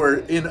in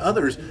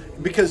others,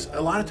 because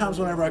a lot of times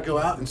whenever I go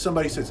out and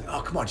somebody says,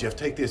 oh, come on, Jeff,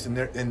 take this,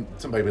 and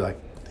somebody be like,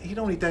 you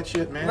don't eat that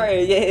shit, man.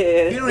 Right,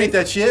 yeah. You don't eat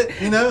that shit,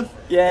 you know?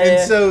 Yeah, And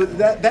yeah. so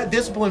that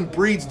discipline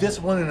breeds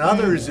discipline in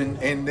others,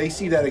 and they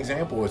see that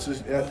example. It's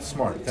just, that's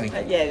smart. Thank you.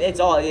 Yeah, it's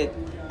all.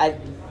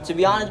 To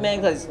be honest,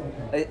 man, because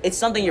it's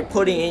something you're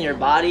putting in your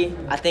body.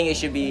 I think it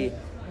should be.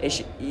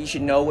 You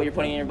should know what you're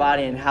putting in your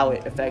body and how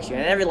it affects you.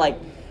 And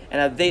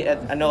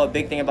I know a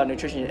big thing about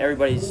nutrition.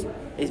 Everybody's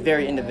is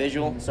very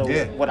individual. So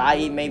what I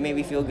eat may make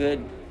me feel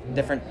good,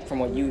 different from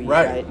what you eat,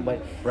 right?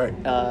 But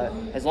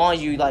as long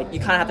as you like, you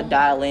kind of have to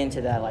dial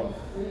into that. Like,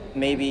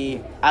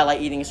 maybe I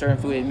like eating a certain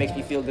food. It makes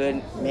me feel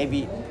good.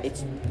 Maybe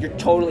it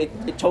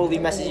totally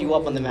messes you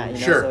up on the mat. You know?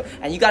 Sure. So,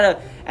 and you gotta.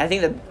 I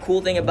think the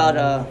cool thing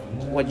about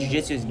what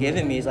jiu-jitsu has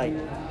given me is like,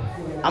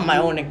 I'm my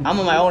own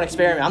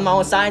experiment. I'm my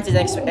own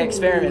scientist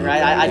experiment,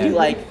 right? I do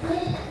like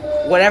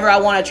whatever I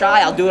want to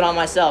try. I'll do it on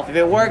myself. If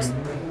it works,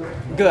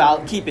 good.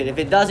 I'll keep it. If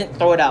it doesn't,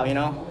 throw it out. You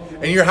know.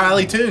 And you're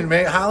highly tuned,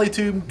 man. Highly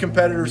tuned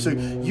competitor. So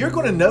you're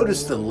going to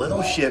notice the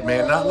little shit,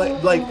 man. Not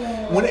like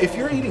if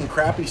you're eating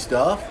crappy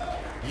stuff,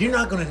 you're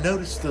not going to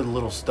notice the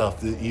little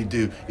stuff that you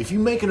do. If you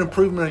make an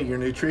improvement in your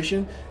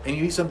nutrition and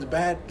you eat something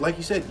bad, like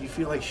you said, you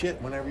feel like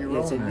shit whenever you're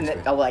rolling.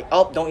 I'm like,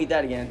 oh, don't eat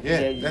that again.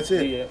 Yeah, that's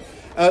it.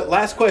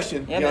 Last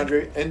question,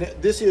 DeAndre, and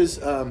this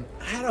is I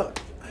had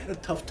a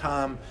tough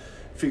time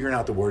figuring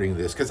out the wording of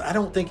this because I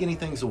don't think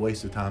anything's a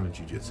waste of time in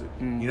jiu-jitsu.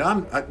 You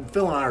know,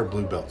 Phil and I are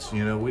blue belts.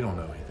 You know, we don't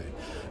know anything.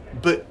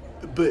 But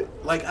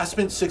like I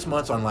spent 6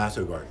 months on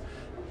lasso guard.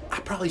 I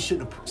probably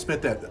shouldn't have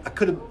spent that.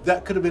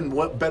 That could have been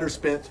what better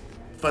spent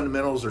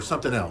fundamentals or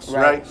something else,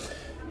 right?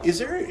 Is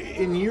there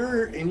in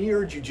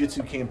your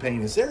jiu-jitsu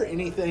campaign? Is there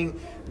anything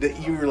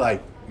that you were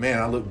like,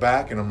 man? I look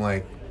back and I'm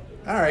like,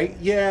 all right,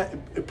 yeah,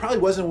 it probably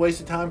wasn't a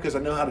waste of time because I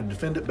know how to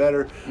defend it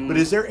better. But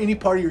is there any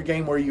part of your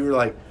game where you were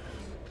like,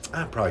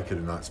 I probably could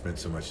have not spent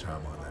so much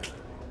time on that?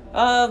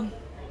 And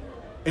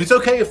it's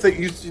okay if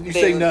you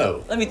say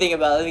no. Let me think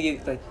about it. Let me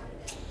get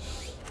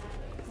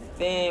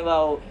think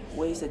about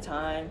waste of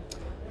time.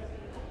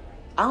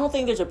 I don't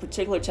think there's a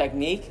particular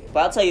technique, but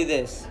I'll tell you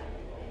this.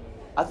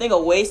 I think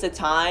a waste of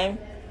time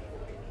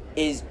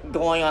is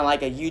going on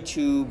like a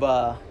YouTube,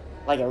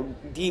 like a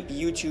deep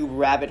YouTube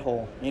rabbit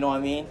hole. You know what I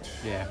mean?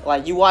 Yeah.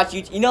 Like you watch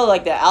YouTube, you know,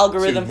 like the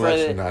algorithm for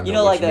the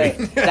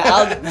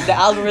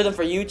algorithm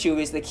for YouTube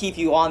is to keep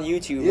you on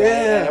YouTube.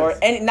 Yeah. Right?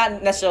 Or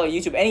not necessarily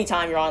YouTube.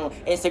 Anytime you're on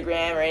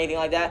Instagram or anything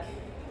like that,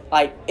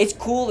 like it's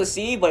cool to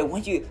see, but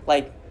once you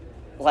like.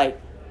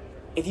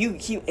 If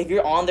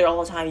you're on there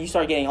all the time, you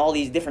start getting all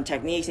these different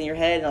techniques in your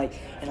head, and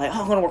like,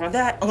 oh, I'm gonna work on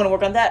that. I'm gonna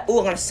work on that. Oh,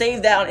 I'm gonna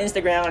save that on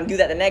Instagram and do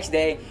that the next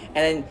day. And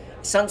then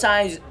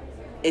sometimes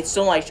it's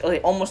so like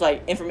almost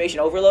like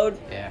information overload.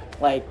 Yeah.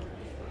 Like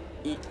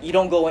you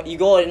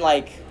go in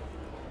like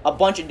a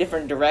bunch of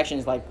different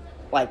directions, like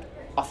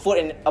a foot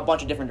in a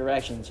bunch of different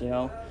directions, you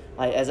know,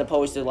 like as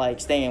opposed to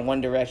like staying in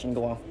one direction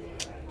going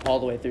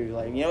all the way through.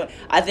 Like, you know,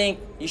 I think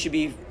you should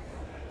be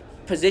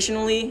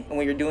positionally, and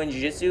when you're doing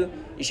jiu-jitsu,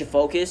 you should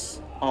focus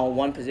on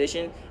one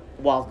position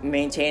while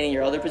maintaining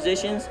your other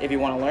positions if you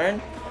want to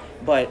learn.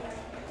 But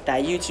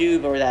that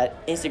YouTube or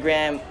that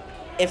Instagram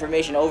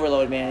information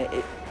overload, man,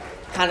 it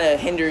kind of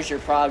hinders your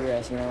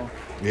progress, you know.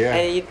 Yeah.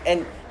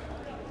 And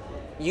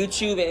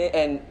YouTube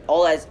and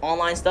all that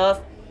online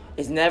stuff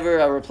is never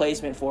a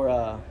replacement for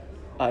a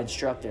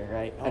instructor,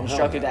 right? An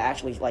instructor that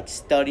actually like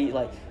study,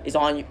 like is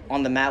on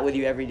the mat with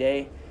you every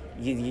day.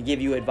 You give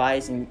you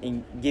advice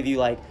and give you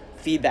like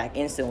feedback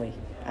instantly.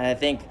 And I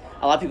think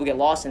a lot of people get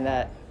lost in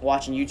that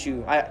watching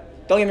YouTube.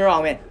 Don't get me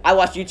wrong, man. I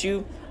watch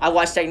YouTube. I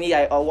watch technique.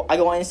 I go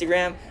on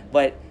Instagram,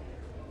 but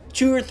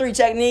 2 or 3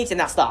 techniques and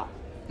now stop.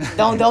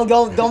 Don't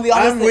be honest.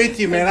 I'm with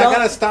you, man. I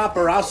gotta stop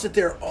or I'll sit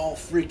there all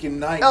freaking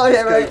night and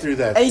just go through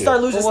that. And you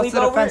start losing sleep what's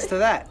the over defense it. to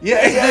that?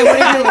 Yeah.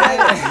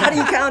 How do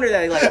you counter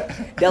that?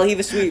 Like Del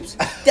Hiva sweeps,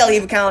 Del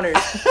Hiva counters,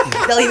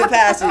 Del Hiva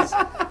passes,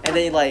 and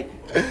then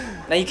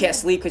now you can't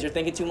sleep because you're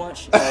thinking too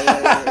much.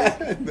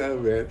 No,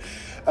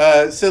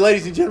 man. So,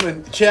 ladies and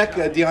gentlemen, check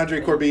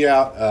DeAndre Corby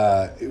out.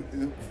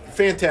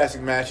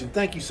 Fantastic match, and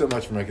thank you so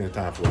much for making the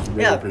time for us.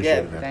 Really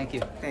appreciate it, man.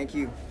 Thank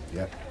you.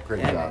 Yeah,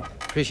 great job. Man.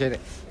 Appreciate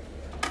it.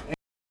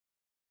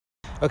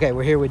 Okay,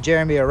 we're here with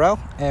Jeremy Arell,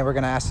 and we're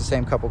going to ask the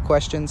same couple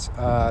questions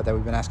that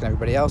we've been asking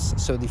everybody else.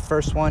 So the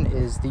first one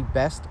is the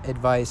best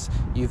advice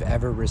you've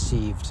ever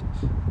received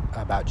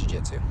about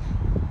jiu-jitsu.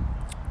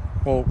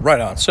 Well, right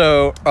on.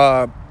 So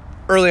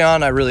early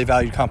on, I really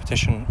valued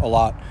competition a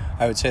lot.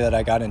 I would say that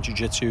I got in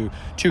jiu-jitsu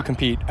to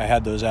compete. I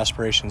had those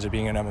aspirations of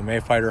being an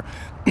MMA fighter.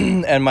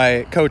 And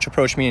my coach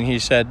approached me and he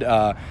said,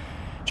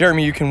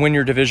 Jeremy, you can win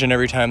your division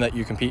every time that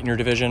you compete in your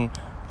division,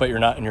 but you're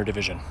not in your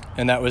division.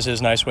 And that was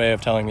his nice way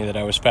of telling me that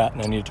I was fat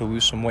and I needed to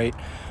lose some weight.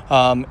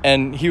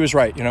 And he was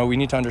right. You know, we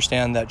need to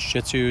understand that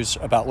jiu-jitsu is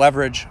about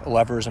leverage. A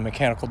lever is a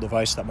mechanical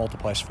device that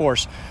multiplies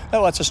force. That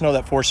lets us know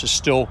that force is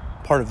still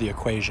part of the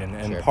equation,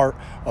 and part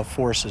of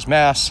force is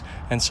mass.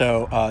 And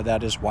so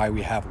that is why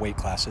we have weight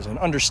classes. And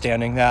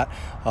understanding that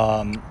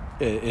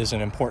is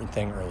an important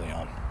thing early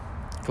on.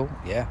 Cool,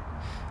 yeah.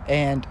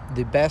 And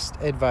the best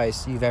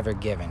advice you've ever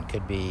given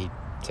could be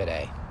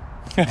today.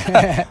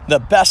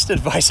 The best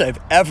advice I've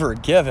ever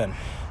given.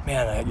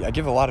 Man, I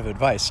give a lot of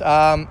advice.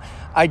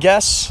 I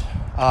guess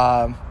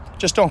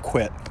just don't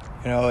quit.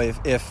 You know,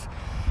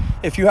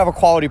 if you have a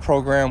quality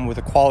program with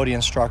a quality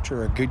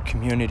instructor, a good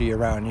community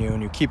around you,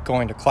 and you keep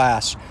going to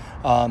class,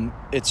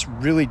 it's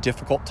really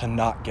difficult to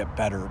not get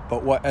better.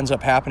 But what ends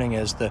up happening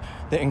is the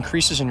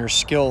increases in your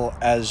skill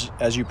as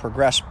you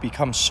progress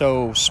become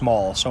so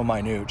small, so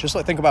minute. Just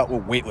think about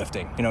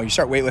weightlifting. You know, you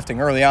start weightlifting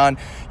early on,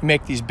 you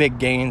make these big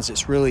gains,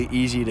 it's really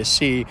easy to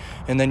see,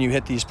 and then you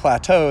hit these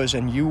plateaus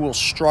and you will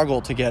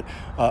struggle to get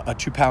a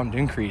 2-pound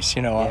increase,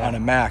 on a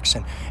max.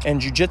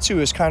 And jiu-jitsu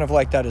is kind of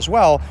like that as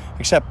well,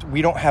 except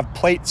we don't have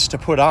plates to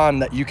put on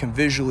that you can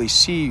visually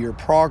see your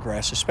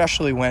progress,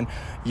 especially when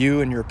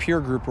you and your peer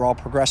group are all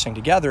progressing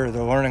together.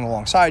 They're learning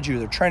alongside you,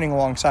 they're training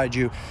alongside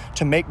you.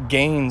 To make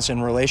gains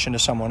in relation to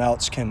someone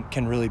else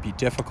can really be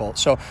difficult.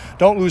 So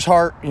don't lose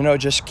heart,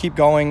 just keep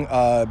going.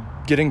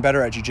 Getting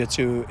better at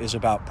jiu-jitsu is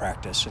about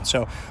practice. And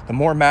so the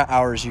more mat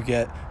hours you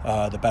get,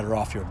 the better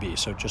off you'll be.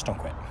 So just don't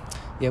quit.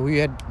 Yeah, we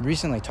had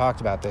recently talked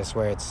about this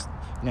where it's,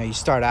 you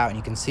start out and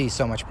you can see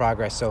so much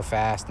progress so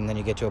fast, and then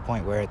you get to a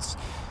point where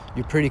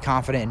you're pretty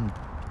confident in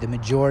the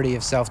majority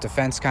of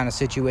self-defense kind of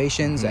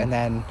situations, and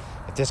then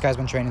if this guy's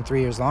been training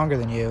 3 years longer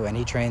than you and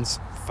he trains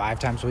 5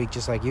 times a week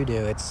just like you do,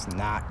 it's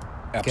not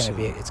gonna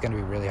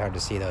be really hard to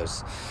see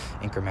those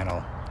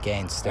incremental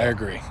gains still. I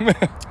agree.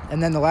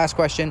 And then the last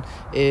question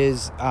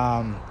is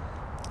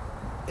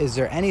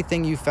there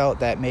anything you felt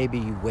that maybe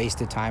you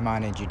wasted time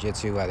on in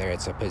jiu-jitsu, whether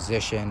it's a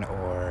position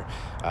or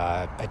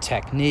a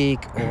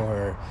technique,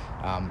 or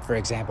for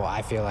example,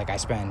 I feel like I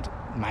spend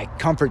my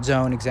comfort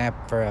zone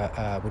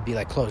would be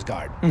like closed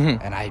guard,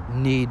 and I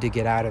need to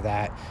get out of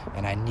that,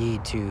 and I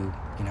need to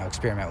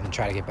experiment with and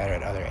try to get better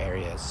at other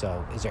areas.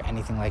 So is there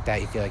anything like that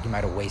you feel like you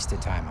might have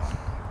wasted time on?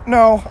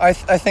 No, I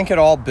think it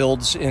all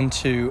builds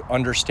into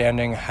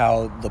understanding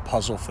how the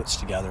puzzle fits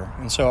together.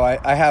 And so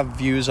I have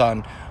views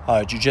on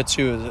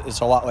jiu-jitsu. It's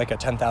a lot like a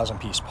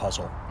 10,000-piece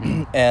puzzle.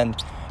 And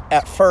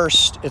at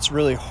first, it's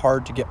really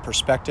hard to get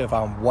perspective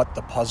on what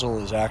the puzzle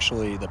is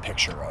actually the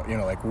picture of,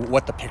 like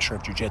what the picture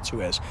of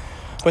jiu-jitsu is.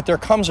 But there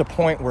comes a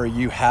point where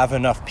you have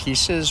enough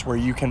pieces where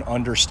you can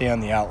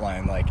understand the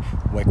outline, like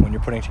when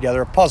you're putting together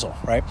a puzzle,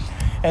 right?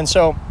 And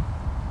so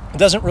it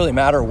doesn't really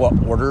matter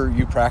what order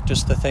you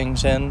practice the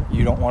things in.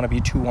 You don't want to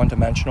be too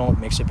one-dimensional. It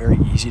makes it very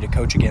easy to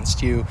coach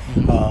against you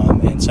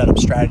and set up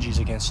strategies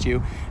against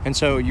you. And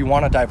so you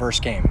want a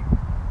diverse game.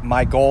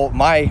 My goal,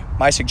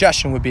 my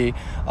suggestion would be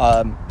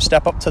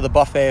step up to the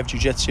buffet of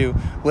jiu-jitsu,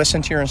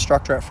 listen to your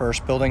instructor at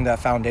first. Building that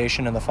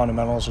foundation and the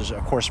fundamentals is,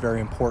 of course,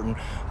 very important.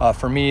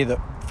 For me, the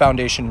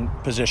foundation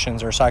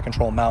positions are side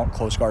control, mount,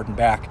 close guard, and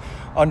back.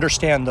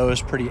 Understand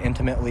those pretty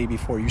intimately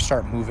before you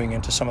start moving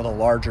into some of the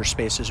larger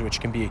spaces, which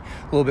can be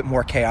a little bit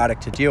more chaotic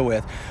to deal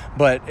with.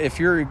 But if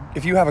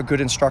you have a good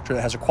instructor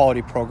that has a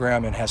quality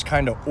program and has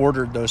kind of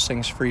ordered those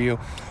things for you,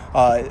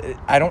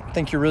 I don't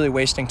think you're really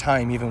wasting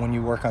time even when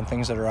you work on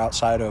things that are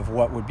outside of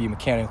what would be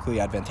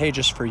mechanically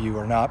advantageous for you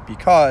or not,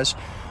 because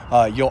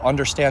you'll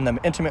understand them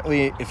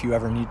intimately if you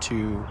ever need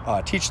to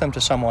teach them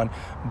to someone,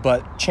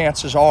 but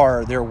chances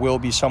are there will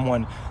be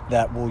someone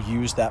that will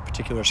use that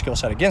particular skill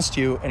set against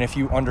you, and if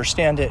you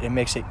understand it, it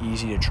makes it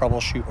easy to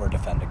troubleshoot or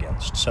defend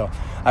against. So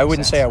I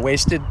wouldn't say I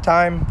wasted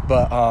time,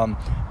 but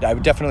I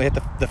would definitely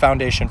hit the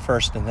foundation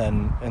first, and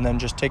then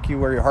just take you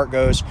where your heart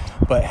goes,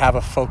 but have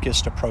a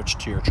focused approach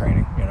to your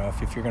training.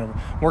 If you're going to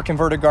work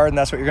inverted guard and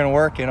that's what you're going to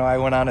work, I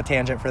went on a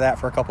tangent for that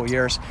for a couple of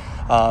years,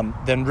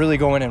 then really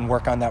go in and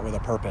work on that with a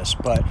purpose.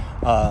 But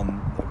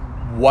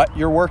what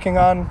you're working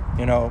on,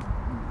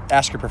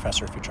 ask your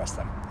professor if you trust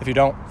them. If you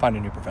don't, find a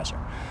new professor.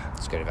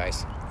 That's good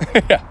advice.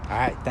 Yeah. All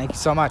right. Thank you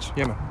so much.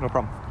 Yeah, man. No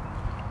problem.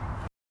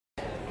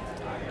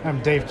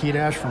 I'm Dave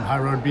Kedash from High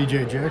Road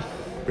BJJ.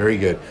 Very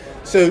good.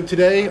 So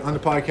today on the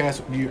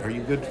podcast, are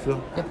you good,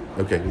 Phil? Yeah.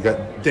 Okay, we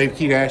got Dave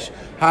Kedash,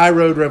 High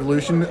Road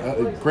Revolution,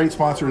 a great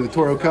sponsor of the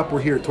Toro Cup.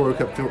 We're here at Toro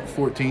Cup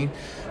 14.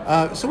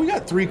 So we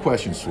got 3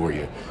 questions for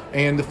you.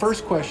 And the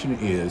first question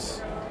is,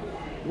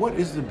 what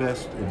is the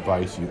best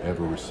advice you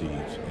ever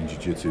received in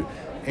jiu-jitsu?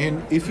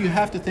 And if you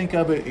have to think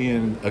of it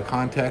in a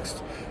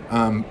context,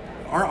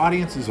 our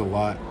audience is a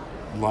lot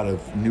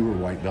of newer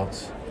white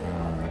belts.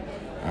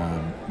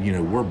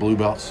 We're blue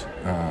belts,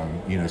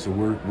 so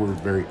we're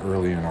very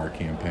early in our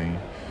campaign.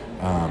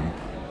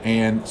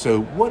 And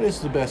so what is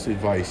the best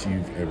advice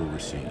you've ever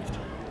received?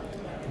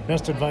 The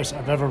best advice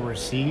I've ever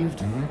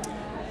received? You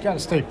got to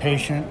stay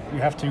patient. You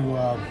have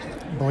to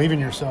believe in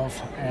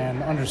yourself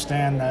and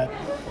understand that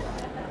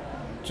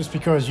just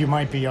because you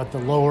might be at the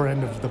lower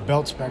end of the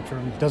belt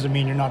spectrum doesn't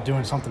mean you're not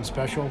doing something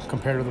special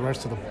compared to the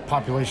rest of the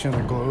population of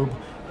the globe.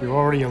 You're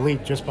already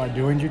elite just by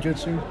doing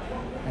jiu-jitsu.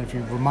 And if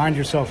you remind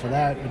yourself of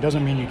that, it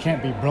doesn't mean you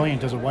can't be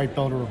brilliant as a white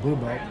belt or a blue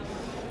belt.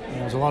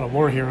 There's a lot of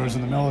war heroes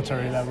in the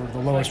military that were the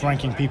lowest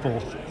ranking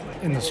people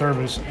in the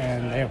service,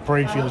 and they have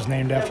parade fields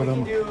named after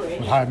them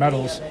with high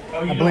medals.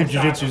 I believe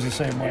jiu-jitsu is the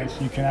same way.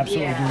 You can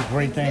absolutely do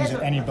great things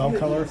at any belt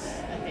color,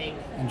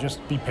 and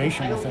just be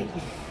patient with it.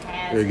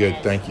 Very good,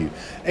 thank you.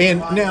 And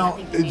now,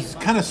 it's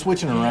kind of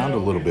switching around a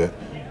little bit.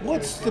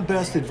 What's the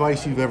best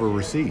advice you've ever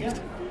received?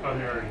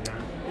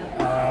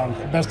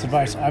 Best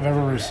advice I've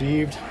ever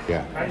received.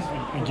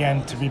 Yeah.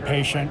 Again, to be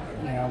patient.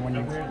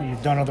 When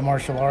you've done other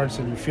martial arts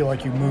and you feel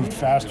like you moved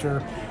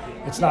faster,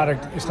 it's not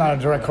a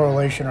direct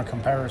correlation or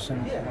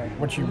comparison. Like,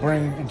 what you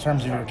bring in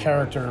terms of your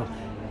character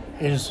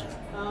is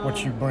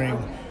what you bring,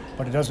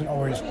 but it doesn't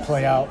always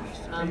play out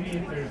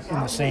in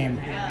the same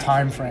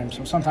time frame.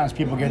 So sometimes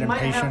people get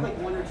impatient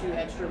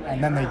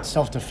and then they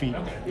self-defeat.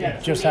 You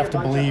just have to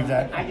believe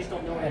that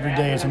every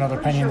day is another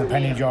penny in the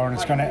penny jar, and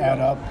it's going to add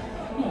up.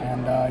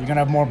 And you're going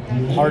to have more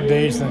hard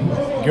days than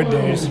good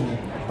days.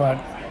 But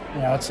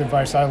that's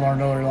advice I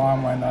learned early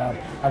on when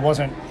I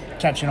wasn't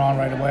catching on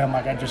right away. I'm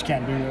like, I just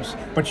can't do this.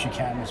 But you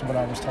can, is what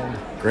I was told.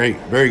 Great,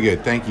 very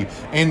good, thank you.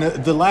 And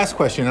the last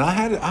question, and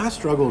I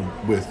struggled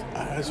with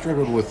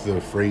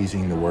the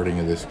phrasing, the wording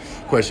of this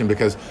question,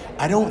 because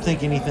I don't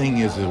think anything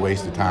is a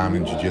waste of time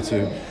in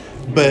jiu-jitsu.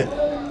 But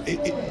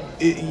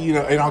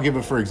and I'll give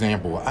it for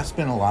example. I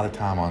spent a lot of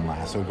time on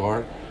lasso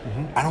guard.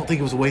 Mm-hmm. I don't think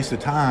it was a waste of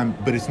time,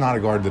 but it's not a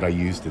guard that I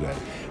use today.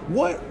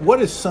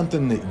 What is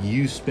something that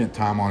you spent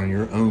time on in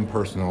your own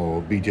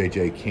personal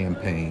BJJ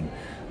campaign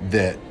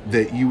that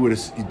you would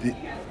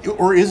have,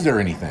 or is there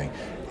anything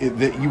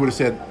that you would have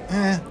said,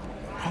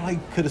 probably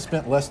could have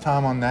spent less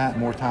time on that,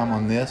 more time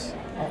on this?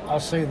 I'll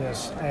say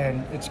this,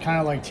 and it's kind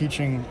of like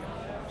teaching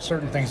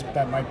certain things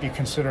that might be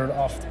considered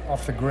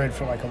off the grid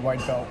for like a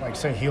white belt, like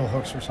say heel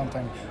hooks or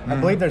something. Mm-hmm. I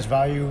believe there's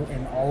value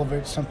in all of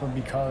it simply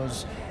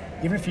because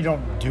even if you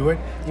don't do it,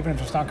 even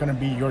if it's not going to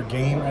be your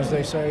game, as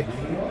they say,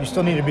 you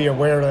still need to be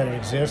aware that it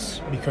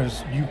exists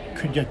because you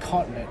could get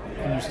caught in it,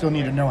 and you still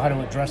need to know how to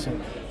address it.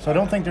 So I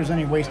don't think there's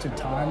any wasted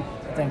time.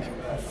 I think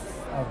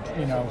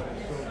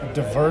a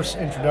diverse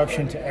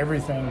introduction to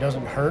everything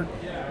doesn't hurt.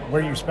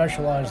 Where you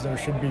specialize, there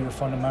should be your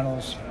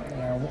fundamentals,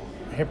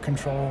 hip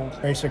control,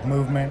 basic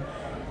movement.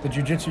 The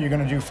jiu-jitsu you're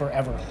going to do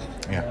forever.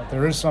 Yeah.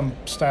 There is some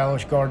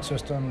stylish guard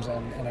systems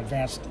and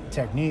advanced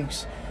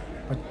techniques,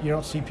 but you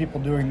don't see people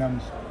doing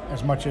them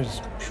as much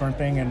as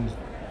shrimping and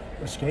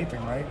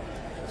escaping, right?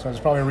 So there's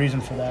probably a reason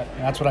for that,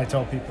 and that's what I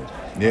tell people.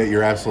 Yeah,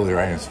 you're absolutely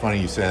right. And it's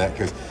funny you say that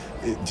because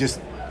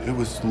it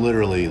was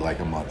literally like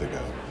a month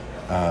ago.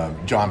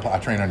 I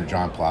trained under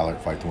John Plyler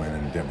at Fight to Win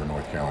in Denver,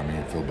 North Carolina. Me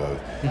and Phil both.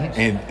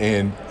 Mm-hmm.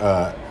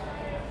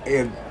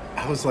 And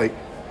I was like,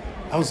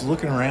 I was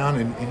looking around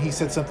and he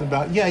said something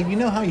about, you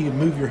know how you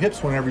move your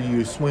hips whenever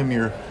you swim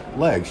your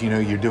legs,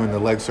 you're doing the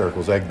leg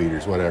circles, egg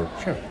beaters, whatever.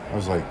 Sure. I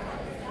was like,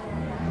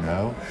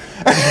 no.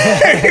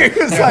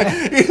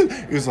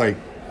 He was like,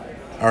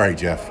 all right,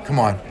 Jeff, come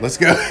on, let's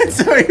go.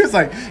 So he was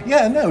like,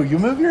 no, you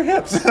move your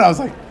hips. And I was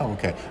like, oh,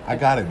 okay, I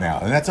got it now.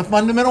 And that's a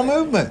fundamental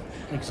movement.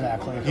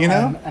 Exactly.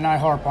 And I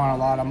harp on a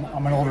lot.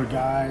 I'm an older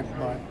guy,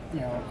 but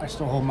I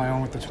still hold my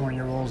own with the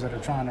 20-year-olds that are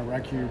trying to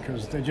wreck you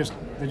because they just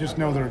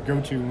know their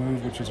go-to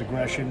move, which is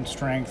aggression,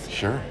 strength,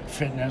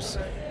 fitness.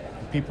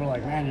 And people are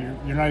like, man,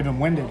 you're not even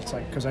winded. It's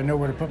like, because I know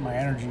where to put my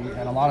energy,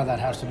 and a lot of that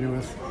has to do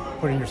with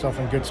putting yourself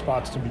in good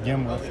spots to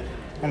begin with.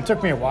 And it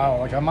took me a while.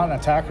 Like, I'm not an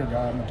attacker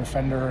guy. I'm a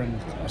defender and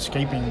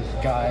escaping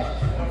guy.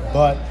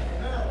 But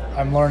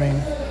I'm learning,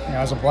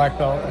 as a black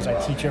belt, as I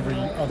teach every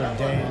other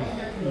day,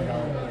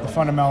 the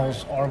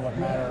fundamentals are what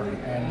matter.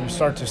 And you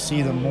start to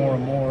see them more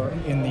and more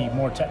in the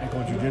more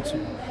technical jiu-jitsu.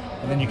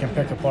 And then you can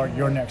pick apart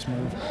your next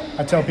move.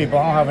 I tell people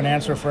I don't have an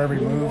answer for every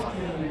move,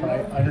 but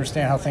I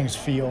understand how things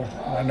feel.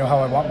 And I know how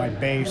I want my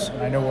base,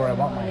 and I know where I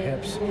want my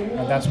hips.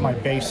 And that's my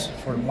base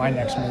for my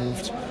next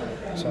moves.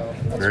 So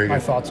that's my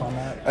thoughts on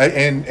that.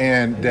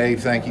 And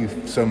Dave, thank you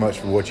so much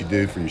for what you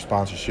do for your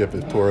sponsorship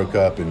at Toro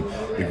Cup and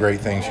the great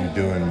things you're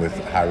doing with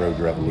High Road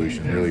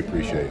Revolution. Really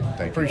appreciate it. Thank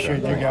you. Appreciate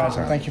you guys,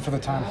 and thank you for the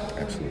time.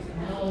 Absolutely.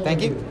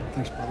 Thank you.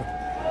 Thanks,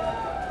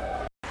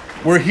 brother.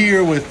 We're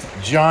here with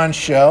John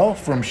Shell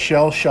from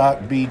Shell Shock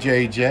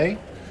BJJ,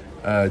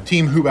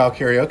 Team Hubao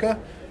Carioca.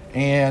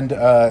 And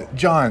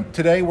John,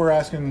 today we're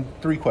asking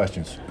 3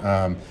 questions.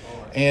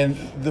 And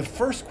the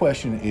first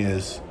question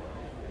is,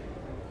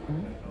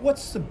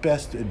 what's the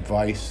best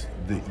advice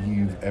that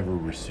you've ever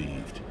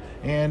received?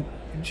 And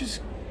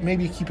just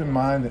maybe keep in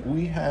mind that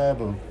we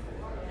have a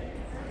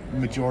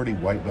majority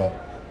white belt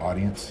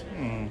audience.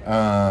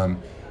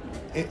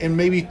 And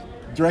maybe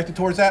directed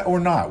towards that or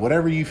not,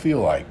 whatever you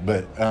feel like.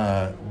 But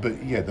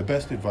the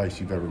best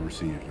advice you've ever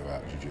received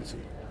about jiu-jitsu.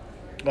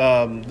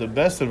 The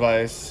best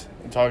advice,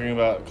 talking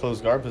about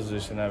closed guard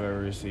position I've ever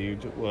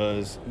received,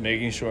 was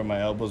making sure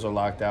my elbows are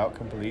locked out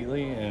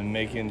completely and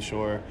making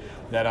sure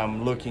that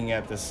I'm looking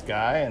at the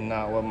sky and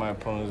not what my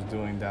opponent is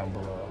doing down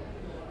below.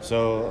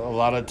 So a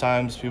lot of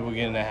times people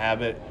get in the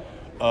habit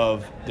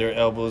of their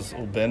elbows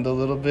will bend a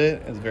little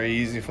bit. It's very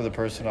easy for the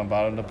person on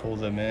bottom to pull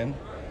them in.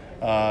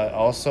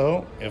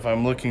 Also, if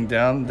I'm looking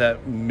down,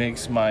 that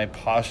makes my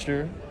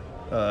posture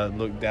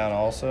look down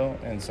also,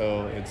 and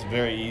so it's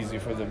very easy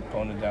for the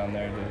opponent down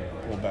there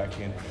to pull back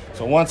in.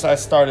 So once I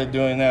started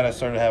doing that, I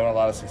started having a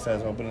lot of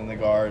success opening the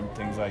guard,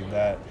 things like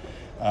that,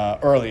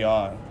 early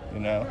on,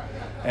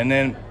 And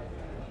then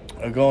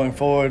going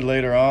forward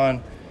later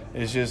on,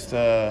 it's just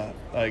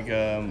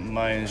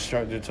my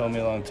instructor told me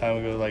a long time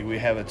ago, like, we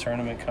have a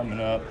tournament coming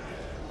up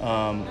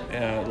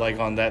like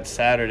on that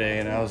Saturday,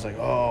 and I was like,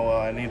 oh,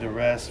 well, I need to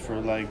rest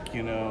for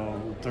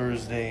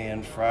Thursday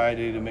and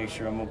Friday to make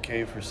sure I'm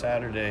okay for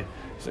Saturday.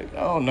 It's like,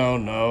 oh,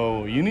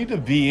 no, you need to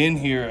be in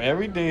here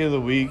every day of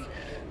the week.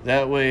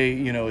 That way,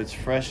 it's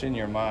fresh in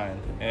your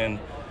mind. And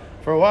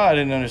for a while, I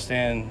didn't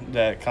understand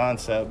that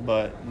concept,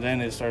 but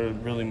then it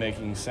started really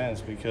making sense,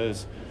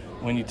 because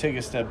when you take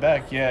a step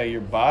back,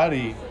 your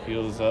body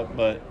heals up,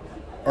 but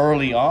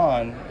early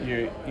on,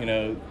 you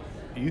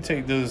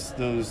take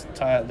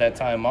that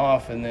time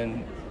off, and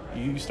then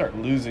you start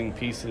losing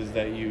pieces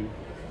that you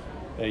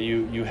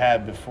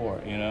had before.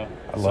 I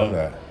love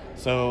that.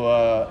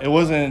 So it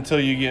wasn't until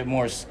you get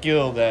more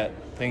skill that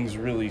things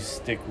really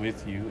stick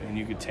with you, and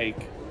you could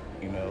take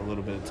a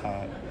little bit of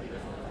time.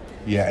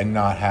 Yeah, and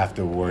not have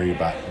to worry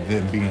about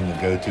them being the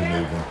go-to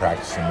move and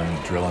practicing them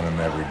and drilling them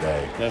every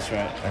day. That's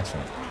right.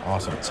 Excellent.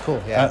 Awesome. It's cool.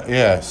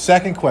 Yeah.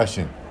 Second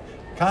question.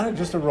 Kind of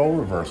just a role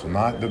reversal,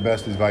 not the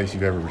best advice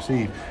you've ever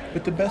received,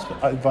 but the best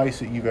advice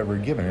that you've ever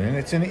given. And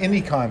it's in any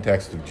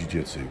context of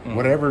jiu-jitsu,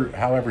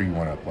 however you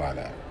want to apply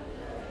that.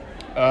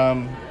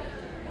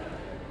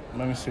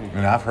 Let me see.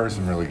 And I've heard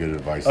some really good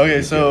advice.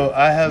 Okay, so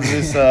I have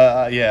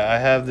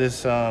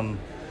this,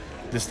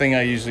 this thing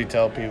I usually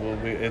tell people.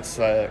 It's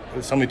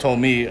somebody told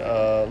me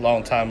a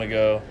long time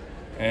ago,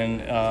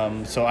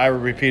 and so I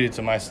repeat it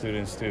to my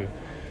students too.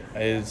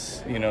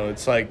 It's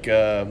like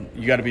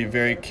you got to be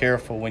very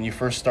careful when you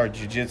first start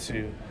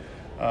jiu-jitsu.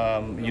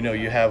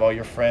 You have all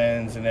your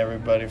friends and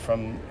everybody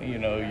from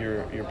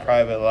your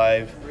private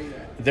life.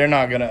 They're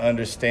not going to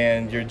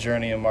understand your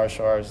journey in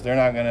martial arts. They're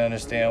not going to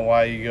understand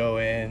why you go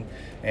in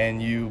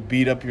and you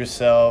beat up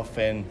yourself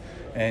and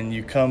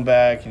you come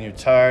back and you're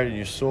tired and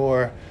you're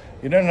sore.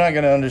 They're not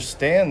going to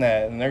understand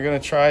that, and they're going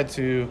to try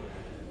to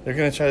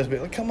be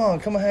like, come on,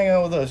 hang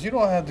out with us. You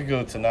don't have to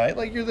go tonight.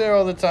 Like, you're there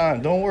all the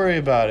time. Don't worry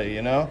about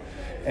it,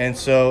 And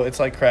so it's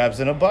like crabs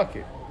in a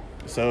bucket.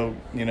 So,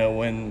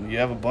 when you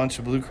have a bunch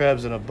of blue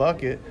crabs in a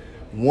bucket,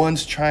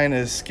 one's trying to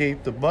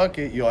escape the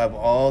bucket, you'll have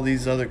all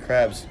these other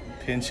crabs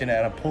pinching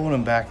at and pulling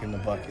them back in the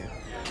bucket.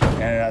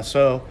 And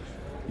so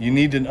you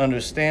need to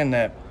understand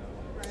that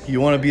you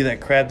want to be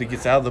that crab that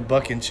gets out of the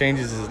bucket and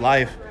changes his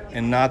life,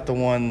 and not the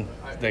one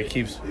that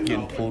keeps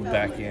getting pulled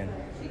back in.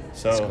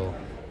 So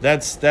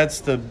that's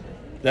the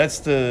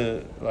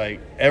like,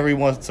 every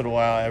once in a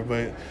while,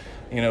 everybody,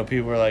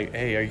 people are like,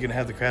 hey, are you gonna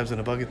have the crabs in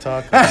a bucket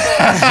talk?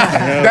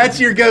 That's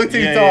your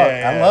go-to talk.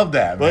 Yeah. I love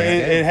that, but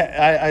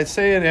man. I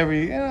say it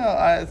every,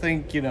 I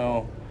think,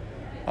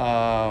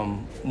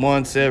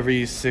 once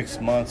every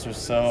 6 months or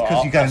so.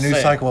 Because you got a new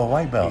cycle of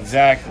white belts.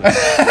 Exactly.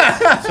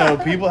 So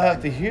people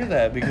have to hear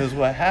that, because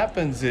what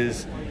happens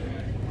is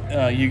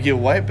you get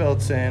white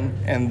belts in,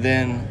 and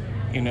then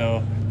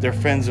their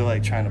friends are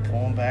like trying to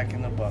pull them back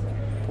in the bucket.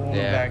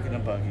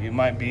 It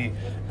might be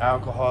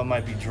alcohol, it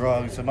might be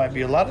drugs, it might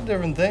be a lot of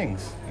different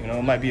things.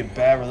 It might be a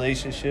bad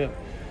relationship.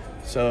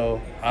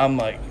 So I'm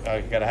like,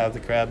 I gotta have the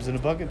crabs in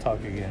the bucket talk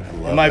again.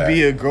 It might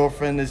be a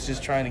girlfriend that's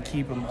just trying to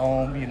keep them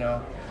home.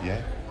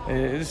 Yeah.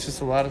 It's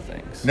just a lot of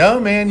things. No,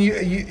 man, you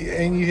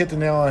hit the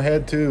nail on the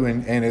head too,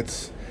 and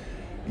it's,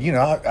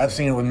 I've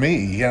seen it with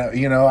me.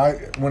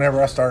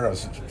 Whenever I started, I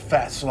was a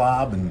fat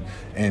slob and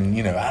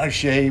out of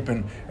shape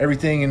and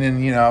everything, and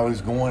then I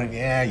was going,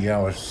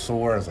 I was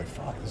sore. I was like,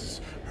 fuck, this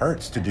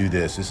hurts to do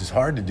this. This is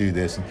hard to do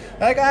this. And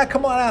like,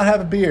 come on out,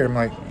 have a beer. I'm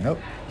like, nope.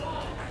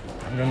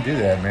 I'm gonna do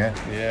that, man.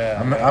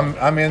 Yeah,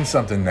 I'm in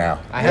something now.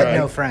 I had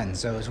no friends,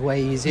 so it was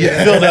way easier.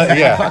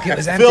 Yeah,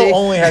 Was empty. Phil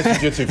only has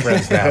jiu-jitsu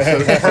friends now, so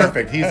it's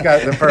perfect. He's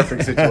got the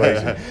perfect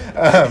situation.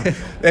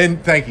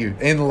 And thank you.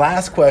 And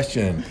last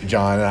question,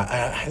 John.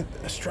 I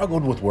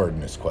struggled with wording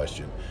this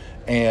question,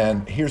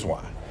 and here's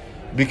why.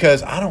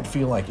 Because I don't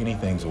feel like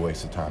anything's a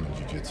waste of time in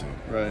jiu-jitsu.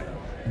 Right.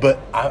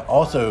 But I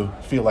also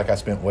feel like I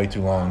spent way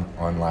too long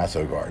on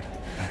lasso guard.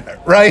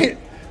 Right?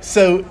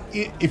 So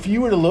if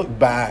you were to look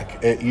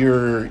back at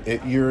your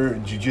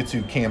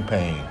jiu-jitsu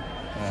campaign,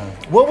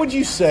 what would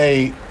you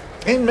say?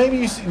 And maybe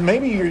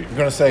you're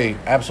going to say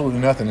absolutely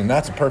nothing, and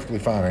that's a perfectly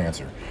fine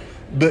answer.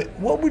 But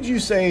what would you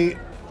say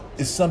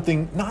is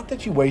something, not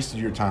that you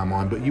wasted your time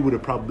on, but you would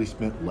have probably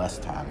spent less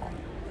time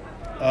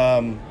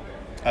on?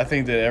 I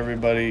think that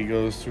everybody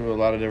goes through a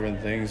lot of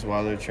different things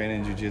while they're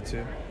training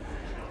jiu-jitsu.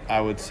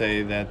 I would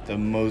say that the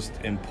most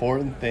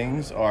important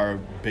things are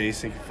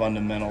basic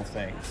fundamental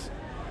things.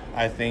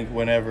 I think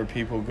whenever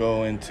people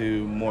go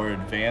into more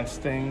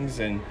advanced things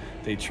and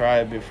they try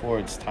it before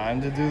it's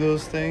time to do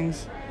those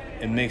things,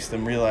 it makes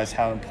them realize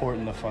how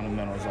important the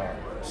fundamentals are.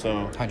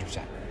 So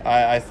 100%.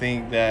 I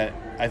think that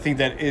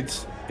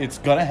it's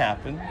gonna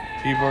happen.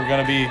 People are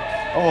gonna be,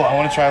 I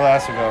want to try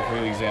lasso guard, for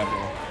example.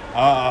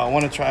 I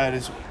want to try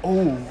this.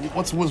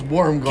 What's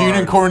worm guard?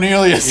 Keenan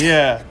Cornelius.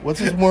 Yeah, what's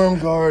his worm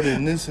guard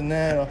and this and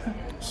that?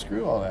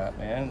 Screw all that,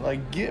 man.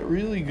 Like, get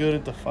really good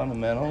at the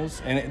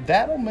fundamentals, and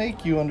that'll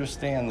make you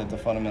understand that the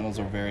fundamentals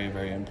are very,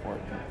 very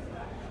important.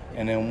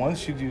 And then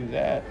once you do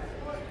that,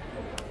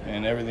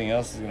 and everything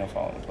else is gonna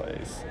fall in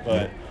place.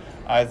 But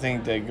I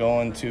think that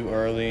going too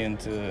early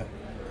into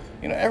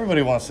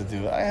everybody wants to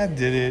do it. I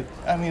did it.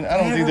 I mean, I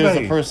don't think there's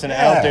a person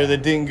out there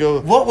that didn't go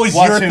What was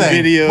your watching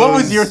thing? videos. What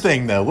was your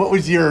thing, though? What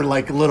was your,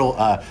 little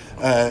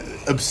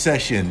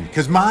obsession?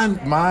 Because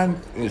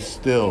mine is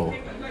still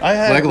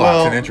leg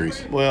locks and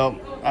entries. Well,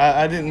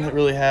 I didn't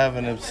really have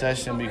an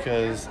obsession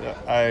because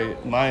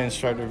my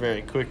instructor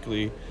very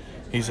quickly,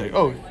 he's like,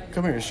 "Oh,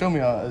 come here, show me,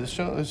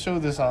 show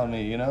this on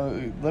me,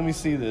 let me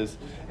see this."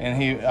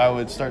 And I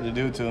would start to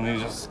do it to him.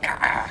 He just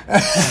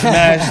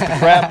smashed the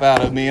crap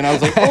out of me, and I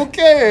was like,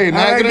 "Okay,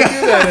 not gonna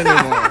do that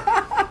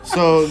anymore."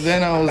 So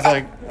then I was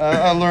like,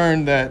 I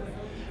learned that,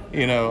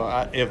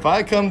 if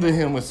I come to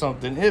him with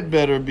something, it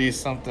better be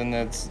something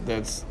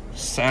that's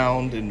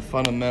sound and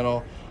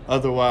fundamental.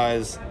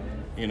 Otherwise,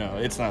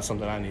 it's not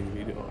something I need to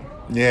be doing.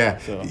 Yeah.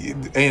 So.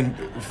 And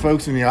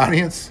folks in the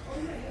audience,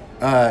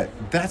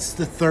 that's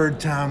the third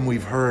time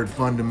we've heard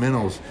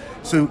fundamentals.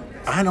 So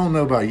I don't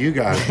know about you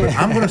guys, but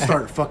I'm going to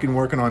start fucking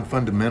working on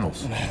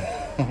fundamentals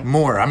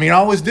more. I mean, I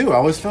always do. I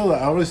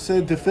always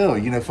said to Phil,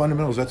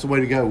 fundamentals, that's the way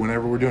to go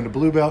whenever we're doing the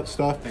blue belt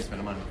stuff. Thanks for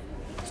the money.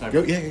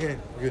 Yeah,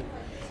 good.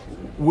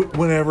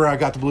 Whenever I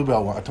got the blue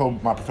belt, I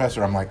told my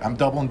professor, I'm like, I'm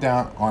doubling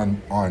down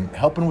on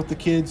helping with the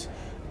kids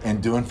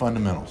and doing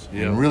fundamentals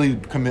and really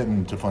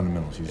committing to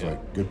fundamentals. He's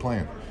like, good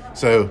plan.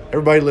 So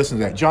everybody listen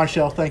to that. John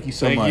Shell, thank you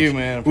so much. Thank you,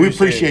 man. We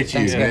appreciate you,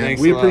 man.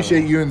 We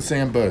appreciate you and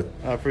Sam both.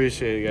 I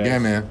appreciate it, guys. Yeah,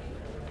 man.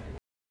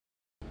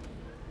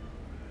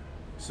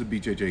 This is the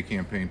BJJ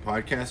Campaign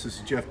Podcast. This is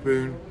Jeff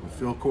Boone with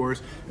Phil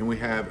Kors, and we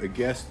have a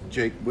guest,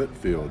 Jake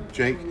Whitfield.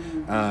 Jake,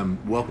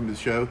 welcome to the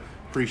show.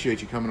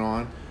 Appreciate you coming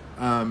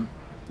on.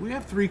 We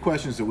have 3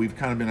 questions that we've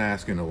kind of been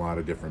asking a lot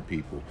of different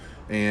people.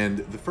 And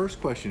the first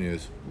question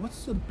is,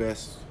 what's the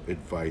best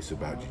advice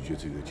about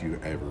jiu-jitsu that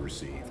you've ever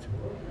received?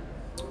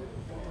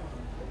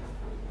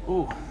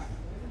 Ooh,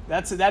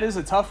 that is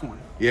a tough one.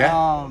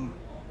 Yeah.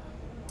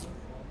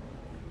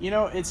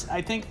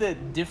 I think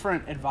that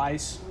different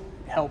advice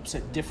helps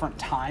at different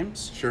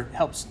times. Sure.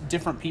 Helps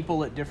different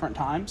people at different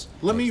times.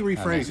 Let me rephrase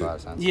That makes a lot of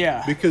it. sense.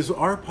 Yeah. Because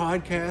our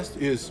podcast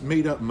is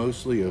made up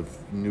mostly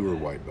of newer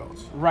white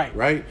belts. Right.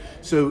 Right?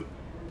 So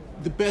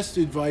the best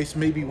advice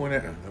maybe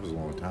that was a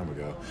long time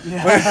ago.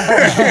 Yeah.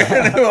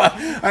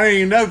 I don't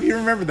even know if you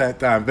remember that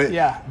time, but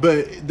Yeah.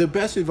 But the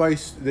best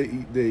advice that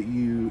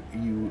you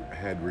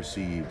had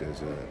received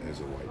as a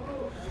white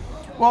belt.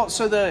 Well,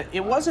 so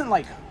it wasn't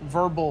like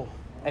verbal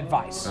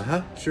advice.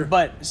 Sure.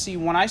 But see,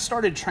 when I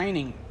started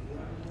training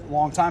a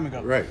long time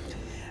ago, Right.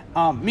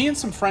 Me and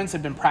some friends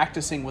had been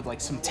practicing with like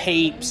some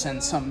tapes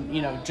and some,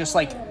 just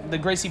like the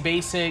Gracie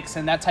basics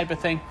and that type of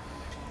thing.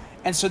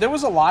 And so there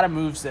was a lot of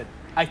moves that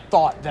I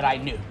thought that I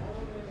knew,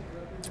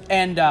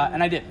 and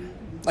I didn't.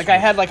 Like I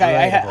had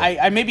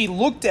I maybe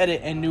looked at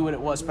it and knew what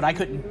it was, but I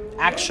couldn't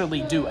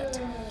actually do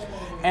it.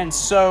 And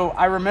so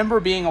I remember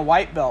being a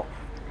white belt,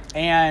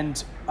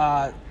 and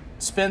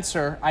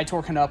Spencer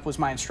Itorkanup was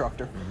my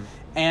instructor,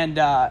 and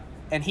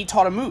he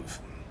taught a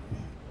move,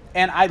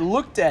 and I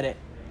looked at it,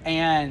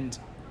 and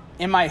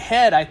in my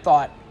head I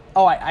thought,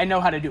 oh, I know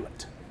how to do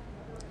it.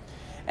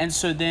 And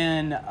so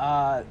then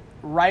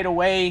right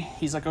away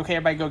he's like, okay,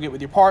 everybody go get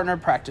with your partner,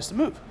 practice the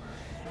move.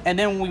 And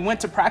then we went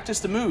to practice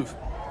the move,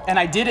 and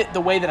I did it the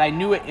way that I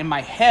knew it in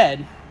my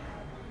head,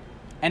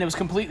 and it was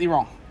completely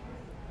wrong.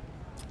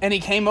 And he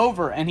came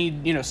over and he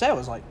said,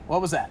 was like,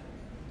 what was that?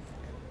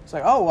 It's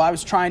like, oh, well, I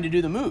was trying to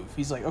do the move.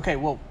 He's like, okay,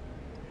 well,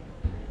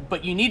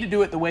 but you need to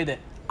do it the way that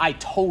I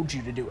told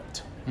you to do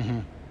it. Mm-hmm.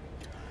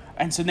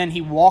 And so then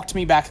he walked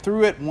me back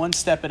through it one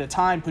step at a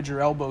time, put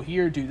your elbow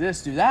here, do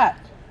this, do that.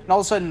 And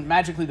all of a sudden,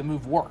 magically, the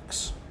move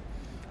works.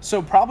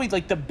 So probably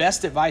like the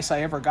best advice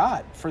I ever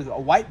got for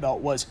a white belt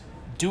was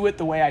do it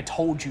the way I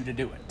told you to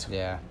do it.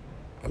 Yeah.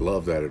 I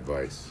love that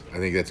advice. I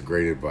think that's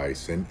great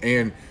advice. And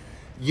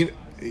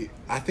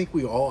I think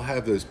we all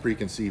have those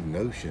preconceived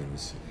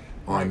notions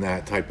on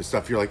that type of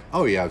stuff. You're like,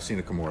 oh yeah, I've seen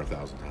a Kimura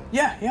 1,000 times.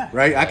 Yeah.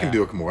 Right? I can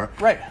do a Kimura.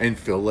 Right. And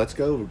Phil lets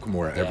go of a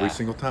Kimura every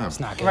single time. It's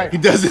not good. Right. He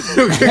doesn't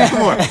do a good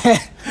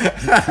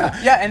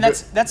Kimura. Yeah, and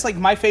that's like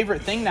my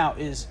favorite thing now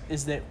is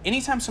that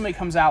anytime somebody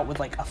comes out with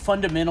like a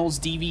fundamentals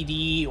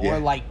DVD or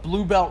like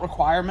blue belt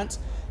requirements,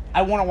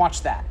 I want to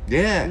watch that.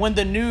 Yeah. When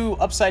the new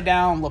upside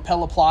down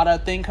lapella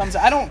plata thing comes,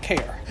 I don't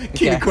care.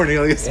 Keenan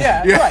Cornelius.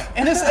 Yeah, right.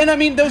 And I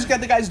mean,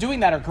 the guys doing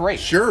that are great.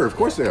 Sure, of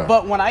course they are.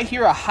 But when I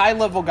hear a high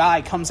level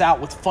guy comes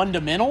out with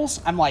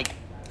fundamentals, I'm like,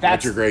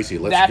 that's Roger Gracie.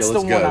 That's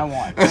let's the go. one I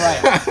want.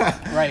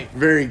 Right. Right.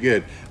 Very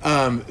good.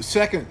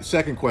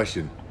 Second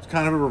question. It's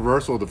kind of a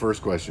reversal of the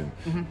first question.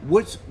 Mm-hmm.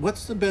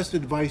 What's the best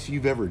advice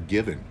you've ever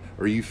given,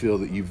 or you feel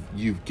that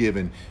you've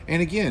given?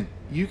 And again,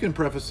 you can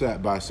preface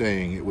that by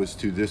saying it was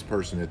to this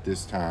person at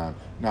this time,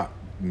 not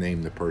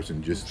name the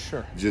person,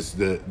 just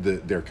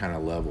their kind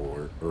of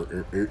level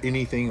or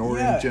anything or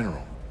in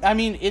general. I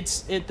mean,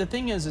 the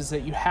thing is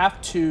that you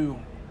have to.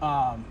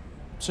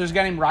 So there's a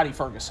guy named Roddy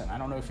Ferguson. I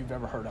don't know if you've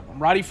ever heard of him.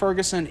 Roddy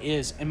Ferguson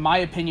is, in my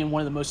opinion,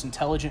 one of the most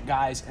intelligent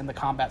guys in the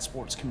combat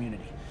sports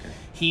community. Okay.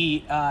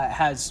 He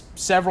has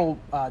several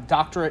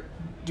doctorate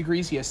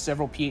degrees. He has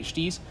several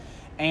PhDs.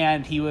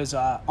 and he was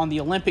on the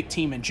Olympic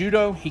team in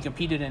judo. He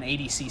competed in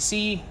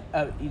ADCC.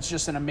 He's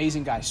just an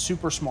amazing guy,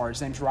 super smart.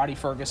 His name's Roddy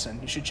Ferguson.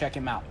 You should check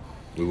him out.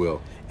 We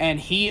will. And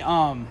he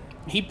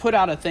put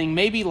out a thing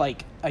maybe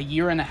like a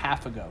year and a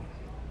half ago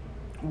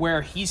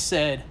where he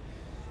said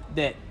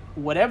that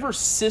whatever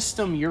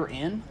system you're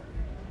in,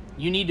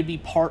 you need to be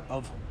part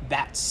of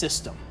that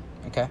system.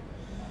 Okay.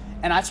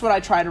 And that's what I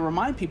try to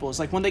remind people is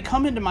like when they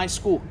come into my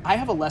school, I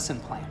have a lesson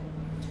plan.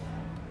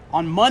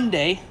 On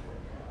Monday,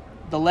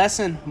 the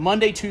lesson,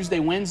 Monday, Tuesday,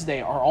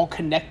 Wednesday are all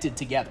connected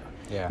together.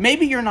 Yeah.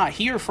 Maybe you're not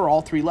here for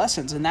all 3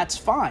 lessons, and that's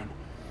fine.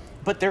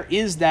 But there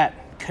is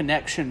that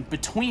connection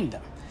between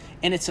them.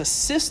 And it's a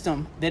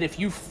system that if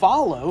you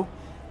follow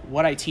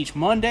what I teach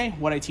Monday,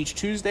 what I teach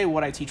Tuesday,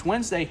 what I teach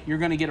Wednesday, you're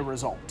going to get a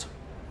result.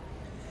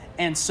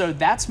 And so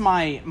that's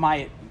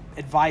my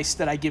advice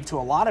that I give to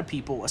a lot of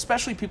people,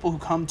 especially people who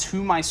come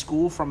to my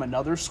school from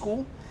another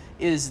school,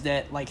 is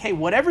that like, hey,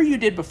 whatever you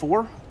did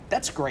before,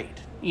 that's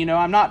great. You know,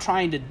 I'm not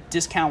trying to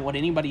discount what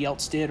anybody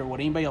else did or what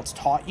anybody else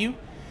taught you,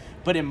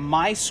 but in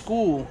my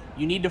school,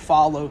 you need to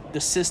follow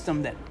the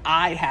system that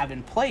I have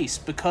in place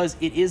because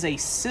it is a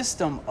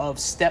system of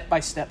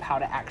step-by-step how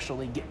to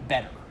actually get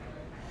better.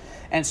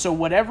 And so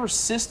whatever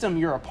system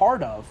you're a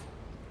part of,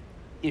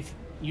 if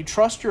you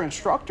trust your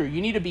instructor,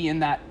 you need to be in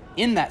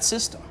that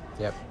system.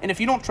 Yep. And if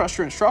you don't trust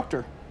your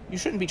instructor, you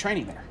shouldn't be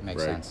training there.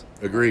 Makes sense.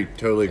 Agreed.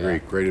 Totally agree. Yeah.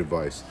 Great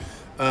advice.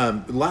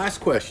 Last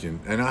question,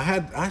 and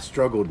I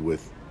struggled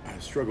with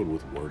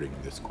wording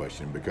this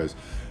question because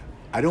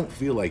I don't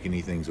feel like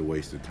anything's a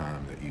waste of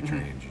time that you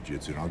train in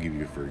jiu-jitsu. And I'll give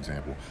you, for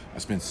example, I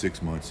spent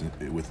 6 months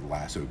with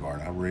lasso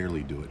guard. I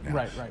rarely do it now.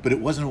 Right. But it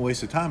wasn't a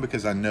waste of time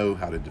because I know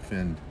how to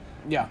defend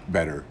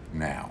better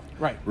now.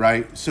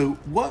 Right. So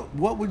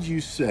what would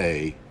you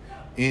say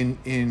in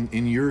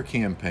your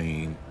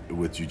campaign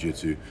with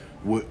jiu-jitsu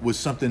was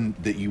something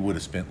that you would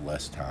have spent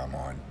less time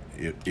on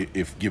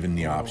if given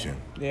the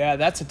option? Yeah,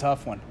 that's a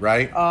tough one.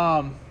 Right?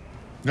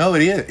 No,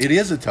 it is. It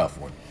is a tough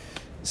one.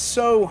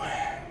 So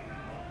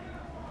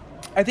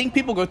I think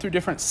people go through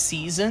different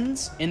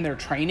seasons in their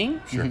training.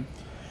 Sure.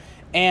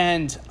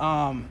 And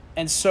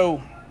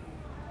so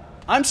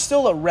I'm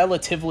still a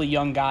relatively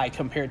young guy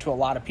compared to a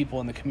lot of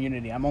people in the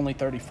community. I'm only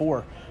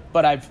 34,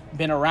 but I've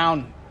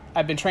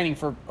been training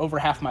for over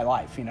half my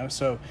life, you know?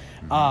 So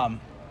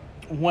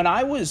when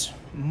I was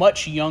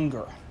much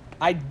younger,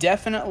 I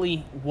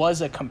definitely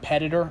was a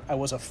competitor. I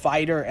was a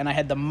fighter, and I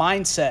had the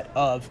mindset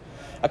of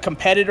a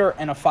competitor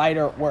and a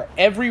fighter where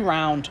every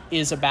round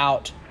is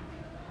about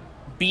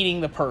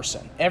beating the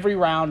person. Every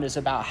round is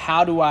about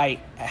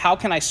how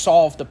can I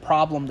solve the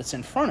problem that's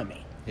in front of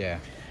me. Yeah.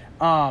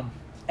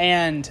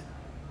 And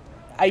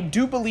I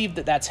do believe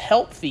that that's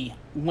healthy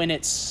when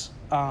it's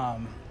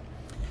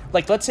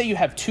like, let's say you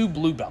have 2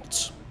 blue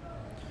belts,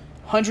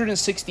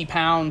 160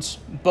 pounds,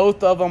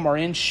 both of them are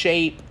in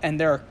shape and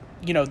they're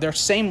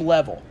same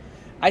level.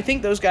 I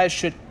think those guys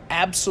should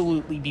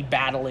absolutely be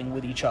battling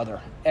with each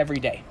other every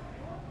day.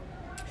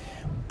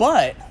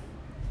 But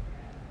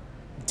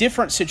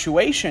different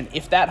situation,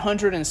 if that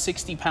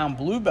 160 pound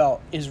blue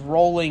belt is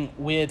rolling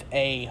with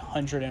a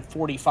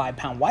 145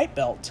 pound white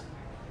belt,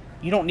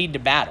 you don't need to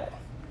battle.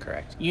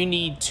 Correct. You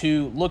need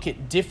to look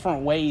at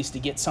different ways to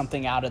get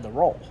something out of the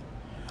roll.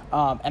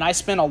 And I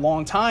spent a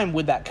long time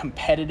with that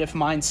competitive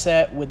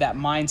mindset, with that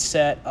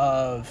mindset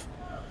of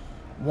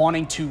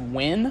wanting to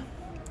win.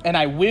 And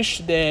I wish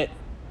that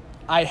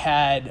I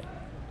had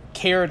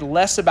cared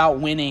less about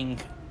winning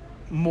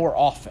more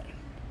often.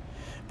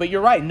 But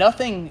you're right,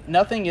 nothing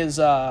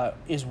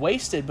is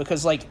wasted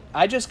because, like,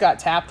 I just got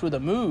tapped with a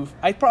move.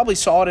 I probably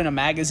saw it in a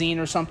magazine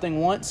or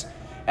something once,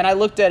 and I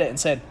looked at it and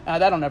said,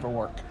 that'll never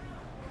work.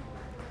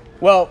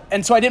 Well,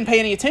 and so I didn't pay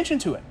any attention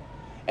to it.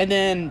 And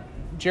then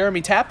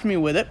Jeremy tapped me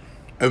with it.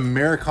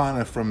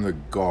 Americana from the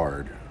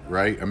guard,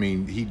 right? I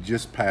mean, he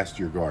just passed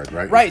your guard,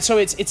 right? Right. So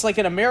it's like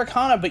an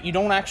Americana, but you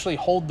don't actually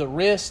hold the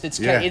wrist. It's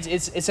an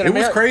It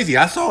was crazy.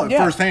 I saw it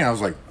firsthand. I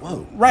was like,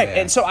 whoa. Right.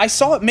 Yeah. And so I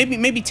saw it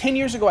maybe 10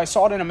 years ago. I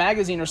saw it in a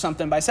magazine or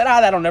something, but I said,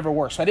 that'll never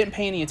work. So I didn't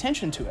pay any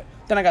attention to it.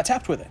 Then I got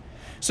tapped with it.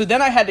 So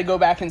then I had to go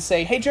back and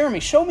say, hey, Jeremy,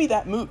 show me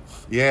that move.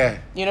 Yeah.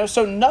 You know,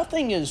 so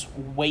nothing is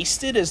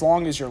wasted as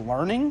long as you're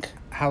learning.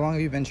 How long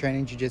have you been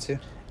training jiu-jitsu?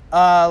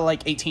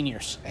 Like 18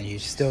 years. And you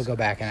still go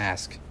back and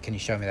ask, can you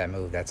show me that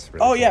move? That's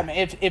really cool. Yeah,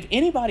 if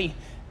anybody...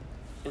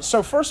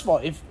 So first of all,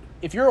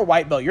 if you're a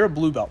white belt, you're a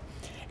blue belt.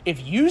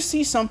 If you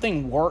see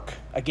something work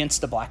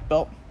against a black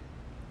belt,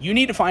 you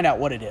need to find out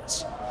what it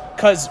is.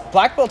 Because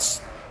black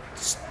belts,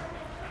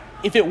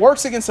 if it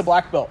works against a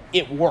black belt,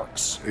 it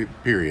works.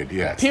 Period,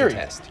 yeah. Period,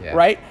 test, yeah.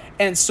 Right?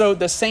 And so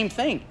the same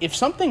thing. If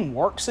something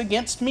works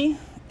against me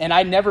and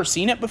I've never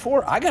seen it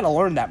before, I got to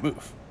learn that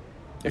move.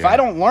 If I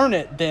don't learn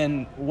it,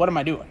 then what am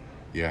I doing?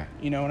 Yeah.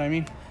 You know what I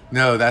mean?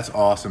 No, that's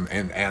awesome.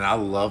 And I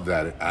love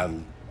that.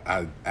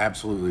 I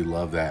absolutely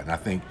love that. And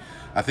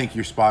I think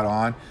you're spot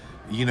on.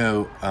 You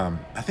know,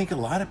 I think a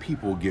lot of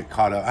people get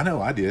caught up. I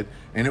know I did.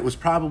 And it was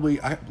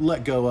probably, I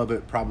let go of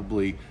it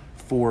probably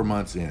 4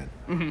 months in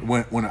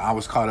when I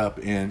was caught up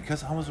in,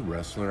 because I was a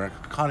wrestler, I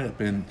caught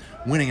up in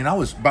winning, and I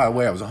was, by the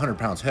way, I was 100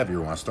 pounds heavier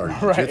when I started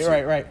jiu-jitsu.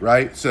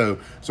 Right. So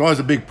I was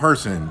a big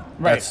person.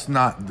 Right. That's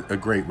not a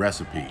great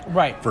recipe.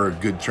 Right. For a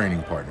good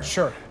training partner.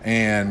 Sure.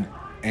 And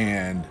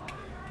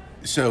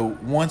so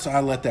once I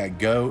let that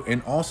go,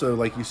 and also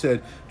like you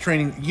said,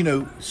 training,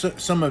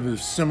 some of the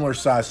similar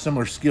size,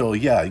 similar skill,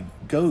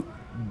 go.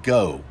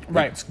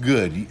 Right. It's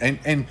good,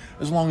 and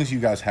as long as you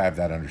guys have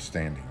that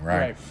understanding,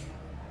 right?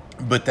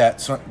 But that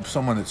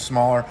someone that's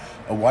smaller,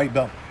 a white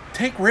belt,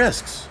 take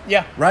risks.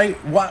 Yeah. Right?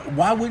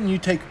 Why wouldn't you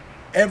take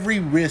every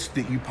risk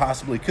that you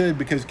possibly could?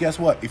 Because guess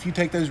what? If you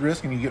take those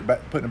risks and you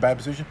get put in a bad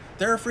position,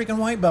 they're a freaking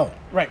white belt.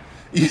 Right.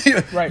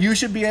 You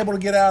should be able to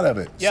get out of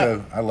it. Yeah.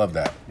 So I love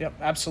that. Yep,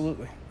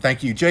 absolutely.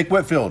 Thank you. Jake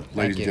Whitfield,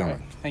 ladies and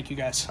gentlemen. Thank you,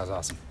 guys. That was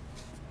awesome.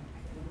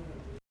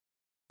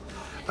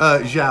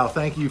 Zhao,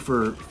 thank you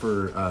for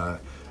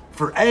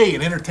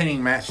an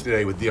entertaining match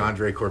today with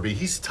DeAndre Corby.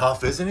 He's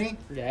tough, isn't he?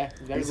 Yeah,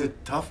 he's a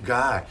tough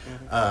guy.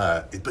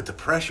 But the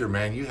pressure,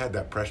 man, you had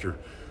that pressure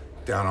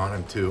down on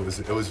him too.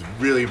 It was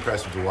really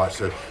impressive to watch.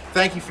 So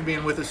thank you for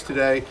being with us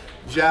today,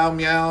 Zhao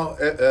Miao,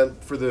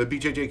 for the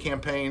BJJ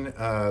Campaign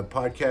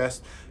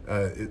podcast.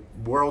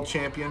 World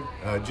champion,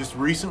 just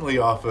recently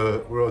off a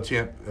world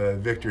champ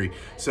victory.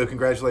 So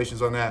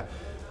congratulations on that.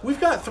 We've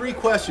got 3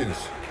 questions,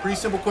 pretty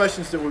simple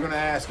questions that we're going to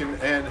ask,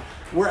 and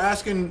we're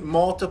asking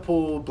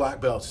multiple black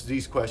belts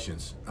these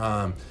questions.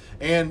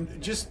 And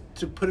just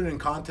to put it in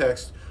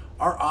context,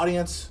 our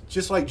audience,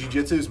 just like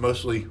jiu-jitsu, is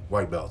mostly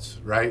white belts,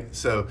 right?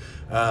 So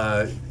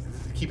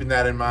keeping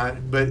that in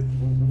mind, but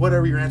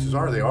whatever your answers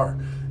are, they are.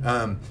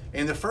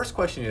 And the first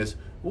question is,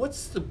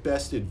 what's the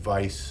best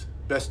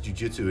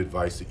jiu-jitsu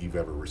advice that you've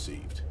ever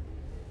received?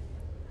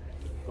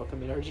 Qual que é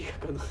a melhor dica?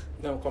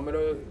 Não,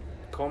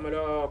 qual o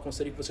melhor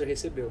conselho que você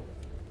recebeu?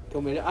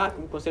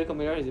 Um conselho que eu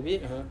melhor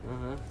recebi?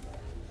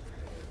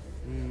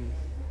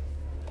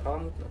 Fala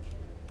muito não.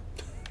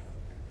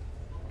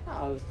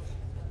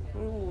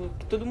 O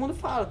que todo mundo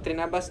fala,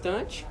 treinar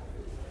bastante,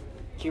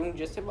 que um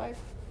dia você vai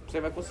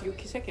conseguir o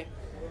que você quer.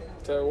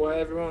 So what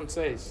everyone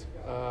says,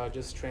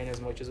 just train as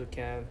much as you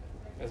can,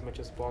 as much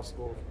as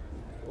possible,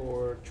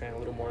 or train a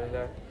little more than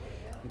that.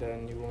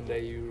 Then one day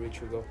you reach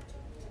your goal.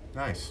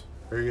 Nice,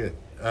 very good.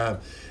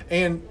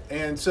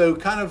 And so,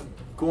 kind of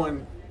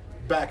going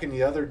back in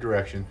the other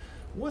direction,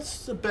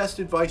 what's the best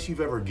advice you've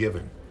ever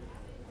given?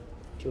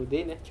 Que eu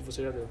dei, né? Que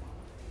você já deu?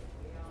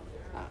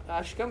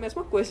 Acho que é a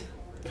mesma coisa.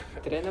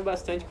 Treina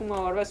bastante, que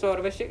sua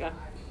hora vai chegar.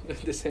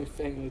 The same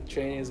thing.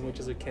 Train as much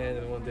as you can,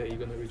 and one day you're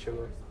gonna reach your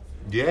goal.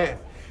 Yeah.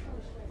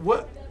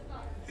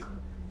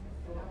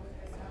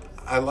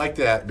 I like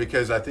that,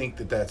 because I think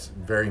that's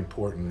very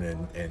important,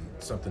 and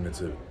something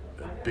that's a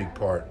big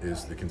part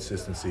is the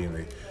consistency,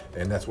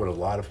 and that's what a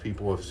lot of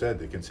people have said,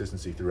 the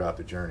consistency throughout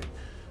the journey.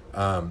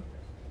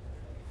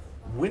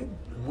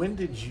 When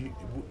did you,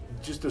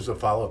 just as a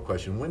follow-up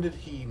question, when did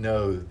he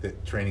know that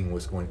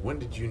when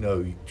did you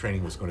know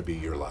training was going to be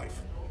your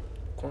life?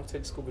 Quando você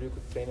descobriu que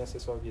o treino ia ser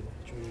sua vida,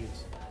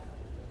 jiu-jitsu?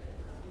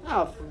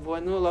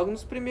 Foi logo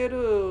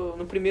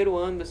no primeiro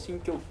ano, assim,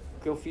 que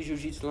eu fiz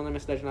jiu-jitsu lá na minha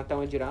cidade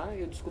natal, Andirá,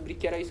 eu descobri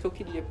que era isso que eu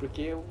queria,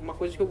 porque uma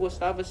coisa que eu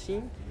gostava,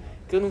 assim,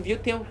 que eu não via o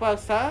tempo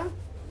passar,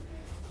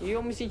 e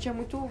eu me sentia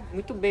muito,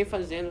 muito bem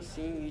fazendo,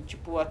 assim, e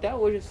tipo, até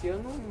hoje, assim,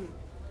 eu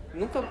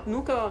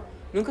nunca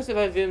você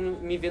vai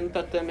me ver no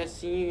tatame,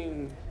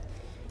 assim,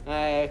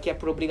 que é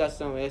por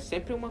obrigação, é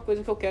sempre uma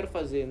coisa que eu quero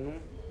fazer,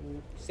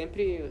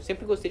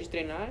 sempre gostei de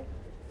treinar,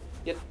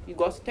 e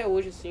gosto até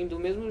hoje, assim, do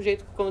mesmo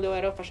jeito que quando eu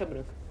era faixa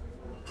branca.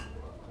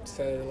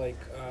 So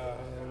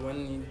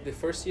when the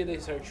first year they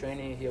started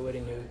training, he already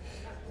knew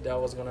that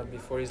was gonna be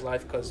for his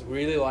life, because he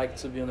really liked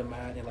to be on the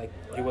mat, and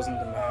he wasn't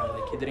the mat,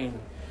 he didn't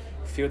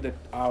feel the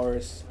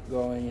hours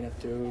going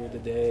through the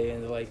day,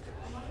 and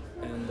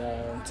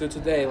until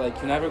today,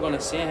 you're never gonna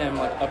see him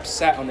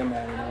upset on the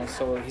mat,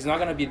 So he's not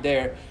gonna be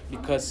there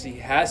because he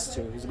has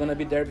to. He's gonna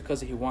be there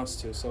because he wants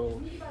to. So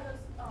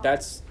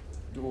that's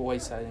what he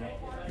said.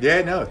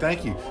 Yeah, no,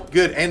 thank you.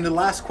 Good. And the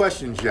last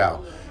question,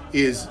 Zhao,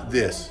 is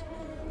this.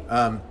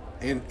 And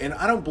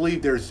I don't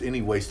believe there's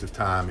any waste of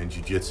time in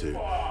jiu-jitsu,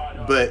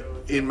 but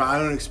in my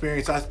own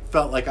experience, I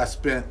felt like I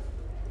spent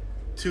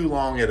too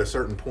long at a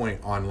certain point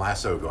on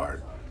lasso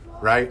guard,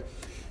 right?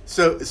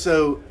 So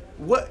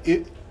what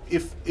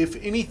if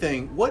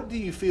anything, what do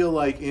you feel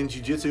like in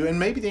jiu-jitsu? And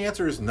maybe the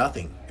answer is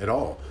nothing at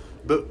all.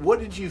 But what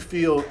did you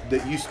feel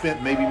that you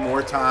spent maybe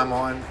more time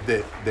on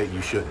that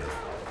you shouldn't have?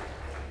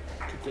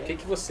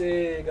 Que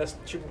você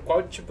gastou,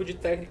 qual tipo de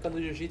técnica no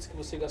jiu-jitsu que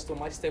você gastou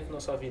mais tempo na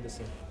sua vida,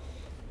 assim?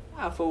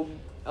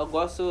 Eu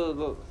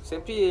gosto,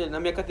 sempre, na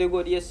minha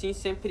categoria, assim,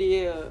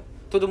 sempre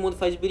todo mundo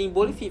faz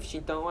berimbolo e 50,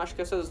 então acho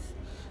que essas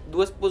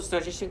duas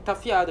posições a gente tem que estar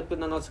afiado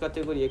na nossa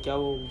categoria, que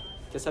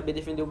é saber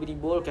defender o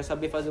berimbolo, que é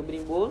saber fazer o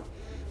berimbolo,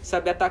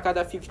 saber atacar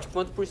da 50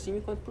 quanto por cima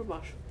e quanto por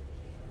baixo.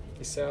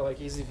 It's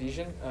like his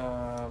vision.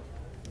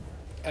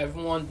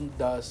 Everyone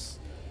does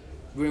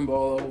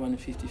berimbolo and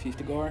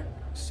 50-50 guard,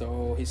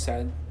 so he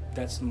said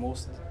that's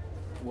most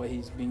what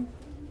he's been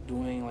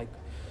doing,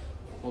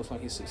 most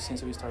likely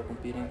since we started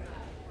competing.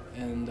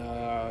 And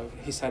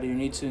he said you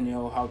need to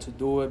know how to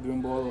do a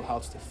berimbolo, how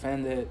to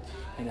defend it,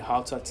 and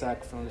how to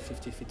attack from the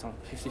 50 feet on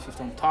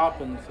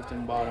top and 50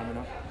 on bottom, you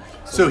know.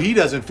 So he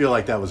doesn't feel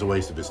like that was a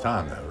waste of his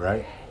time, though,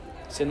 right?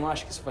 Você não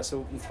acha que isso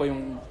foi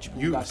tipo,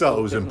 You felt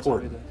it was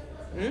important.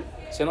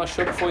 Você não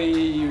achou que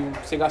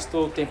você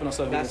gastou tempo na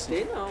sua vida?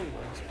 Gastei não, mano.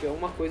 Porque é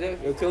uma coisa.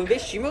 Eu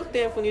investi meu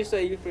tempo nisso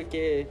aí,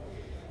 porque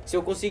se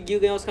eu consegui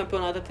ganhar os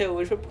campeonatos até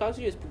hoje foi por causa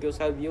disso, porque eu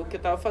sabia o que eu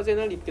tava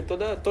fazendo ali. Porque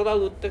toda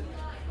luta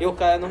eu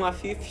caio numa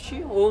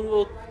 50, ou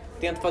eu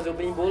tento fazer o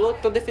berimbolo, ou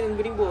tô defendendo o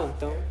berimbolo.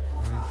 Então.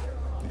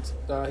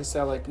 He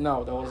said like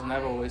no, that was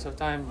never a waste of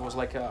time. It was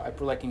like I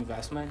put like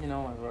investment, you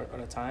know, at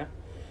a time.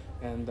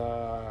 And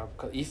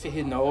if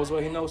he knows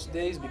what he knows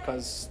today, is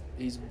because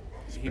he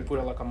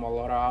put like a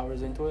lot of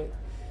hours into it,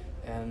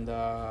 and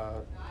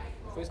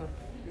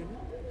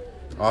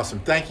Awesome,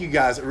 thank you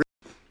guys.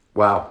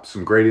 Wow,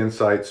 some great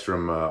insights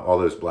from all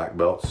those black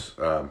belts.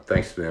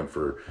 Thanks to them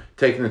for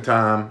taking the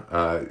time.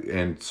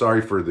 And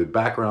sorry for the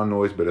background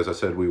noise, but as I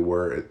said, we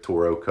were at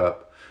Toro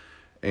Cup.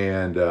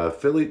 And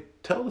Philly,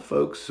 tell the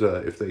folks,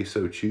 if they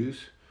so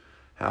choose,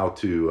 how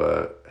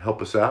to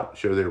help us out,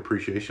 show their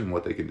appreciation,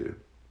 what they can do.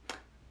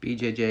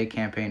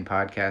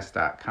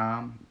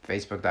 BJJCampaignPodcast.com,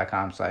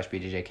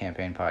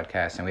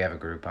 Facebook.com/BJJCampaignPodcast, and we have a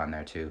group on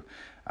there too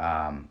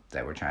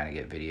that we're trying to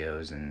get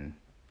videos and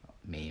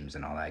memes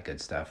and all that good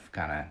stuff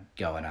kind of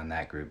going on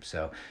that group.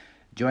 So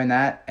join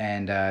that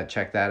and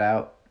check that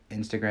out.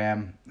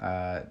 Instagram,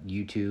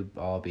 YouTube,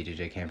 all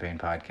BJJ Campaign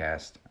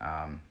Podcast.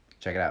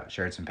 Check it out.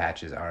 Shirts and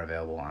patches are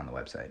available on the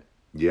website.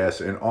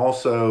 Yes, and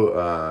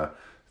also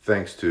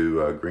thanks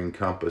to Green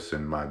Compass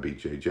and my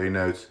BJJ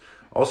notes.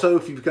 Also,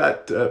 if you've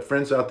got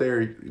friends out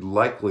there,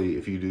 likely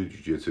if you do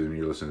jiu-jitsu and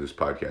you're listening to this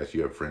podcast,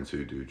 you have friends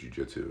who do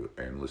jiu-jitsu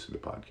and listen to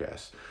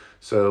podcasts.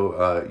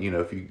 So,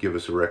 if you give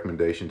us a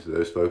recommendation to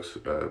those folks,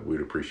 we'd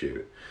appreciate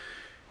it.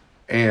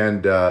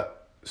 And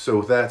so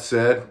with that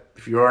said,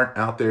 if you aren't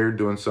out there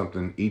doing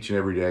something each and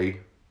every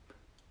day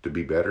to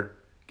be better,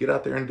 get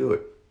out there and do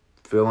it.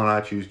 Phil and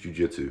I choose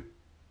jiu-jitsu.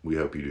 We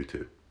hope you do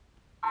too.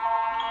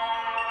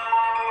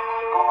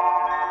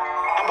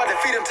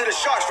 Feed him to the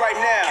sharks right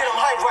now. Get him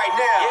hype right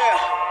now.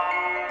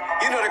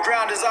 Yeah. You know the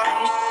ground is up.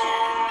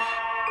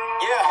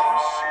 Yeah.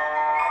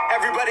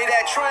 Everybody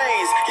that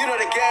trains, you know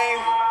the game.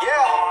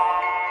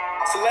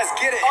 Yeah. So let's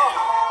get it.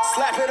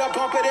 Slap it up,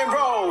 bump it, and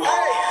roll.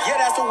 Hey. Yeah,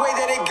 that's the way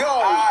that it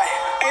goes.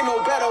 Ain't no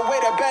better way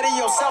to better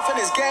yourself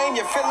in this game.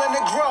 You're feeling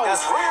the growth.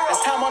 That's real.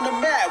 It's time on the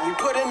mat. We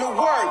put in the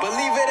work.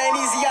 Believe it ain't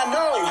easy, I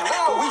know.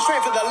 But we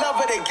train for the love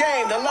of the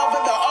game, the love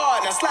of the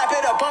art. Now slap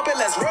it up, bump it,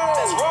 let's roll.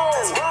 Let's roll.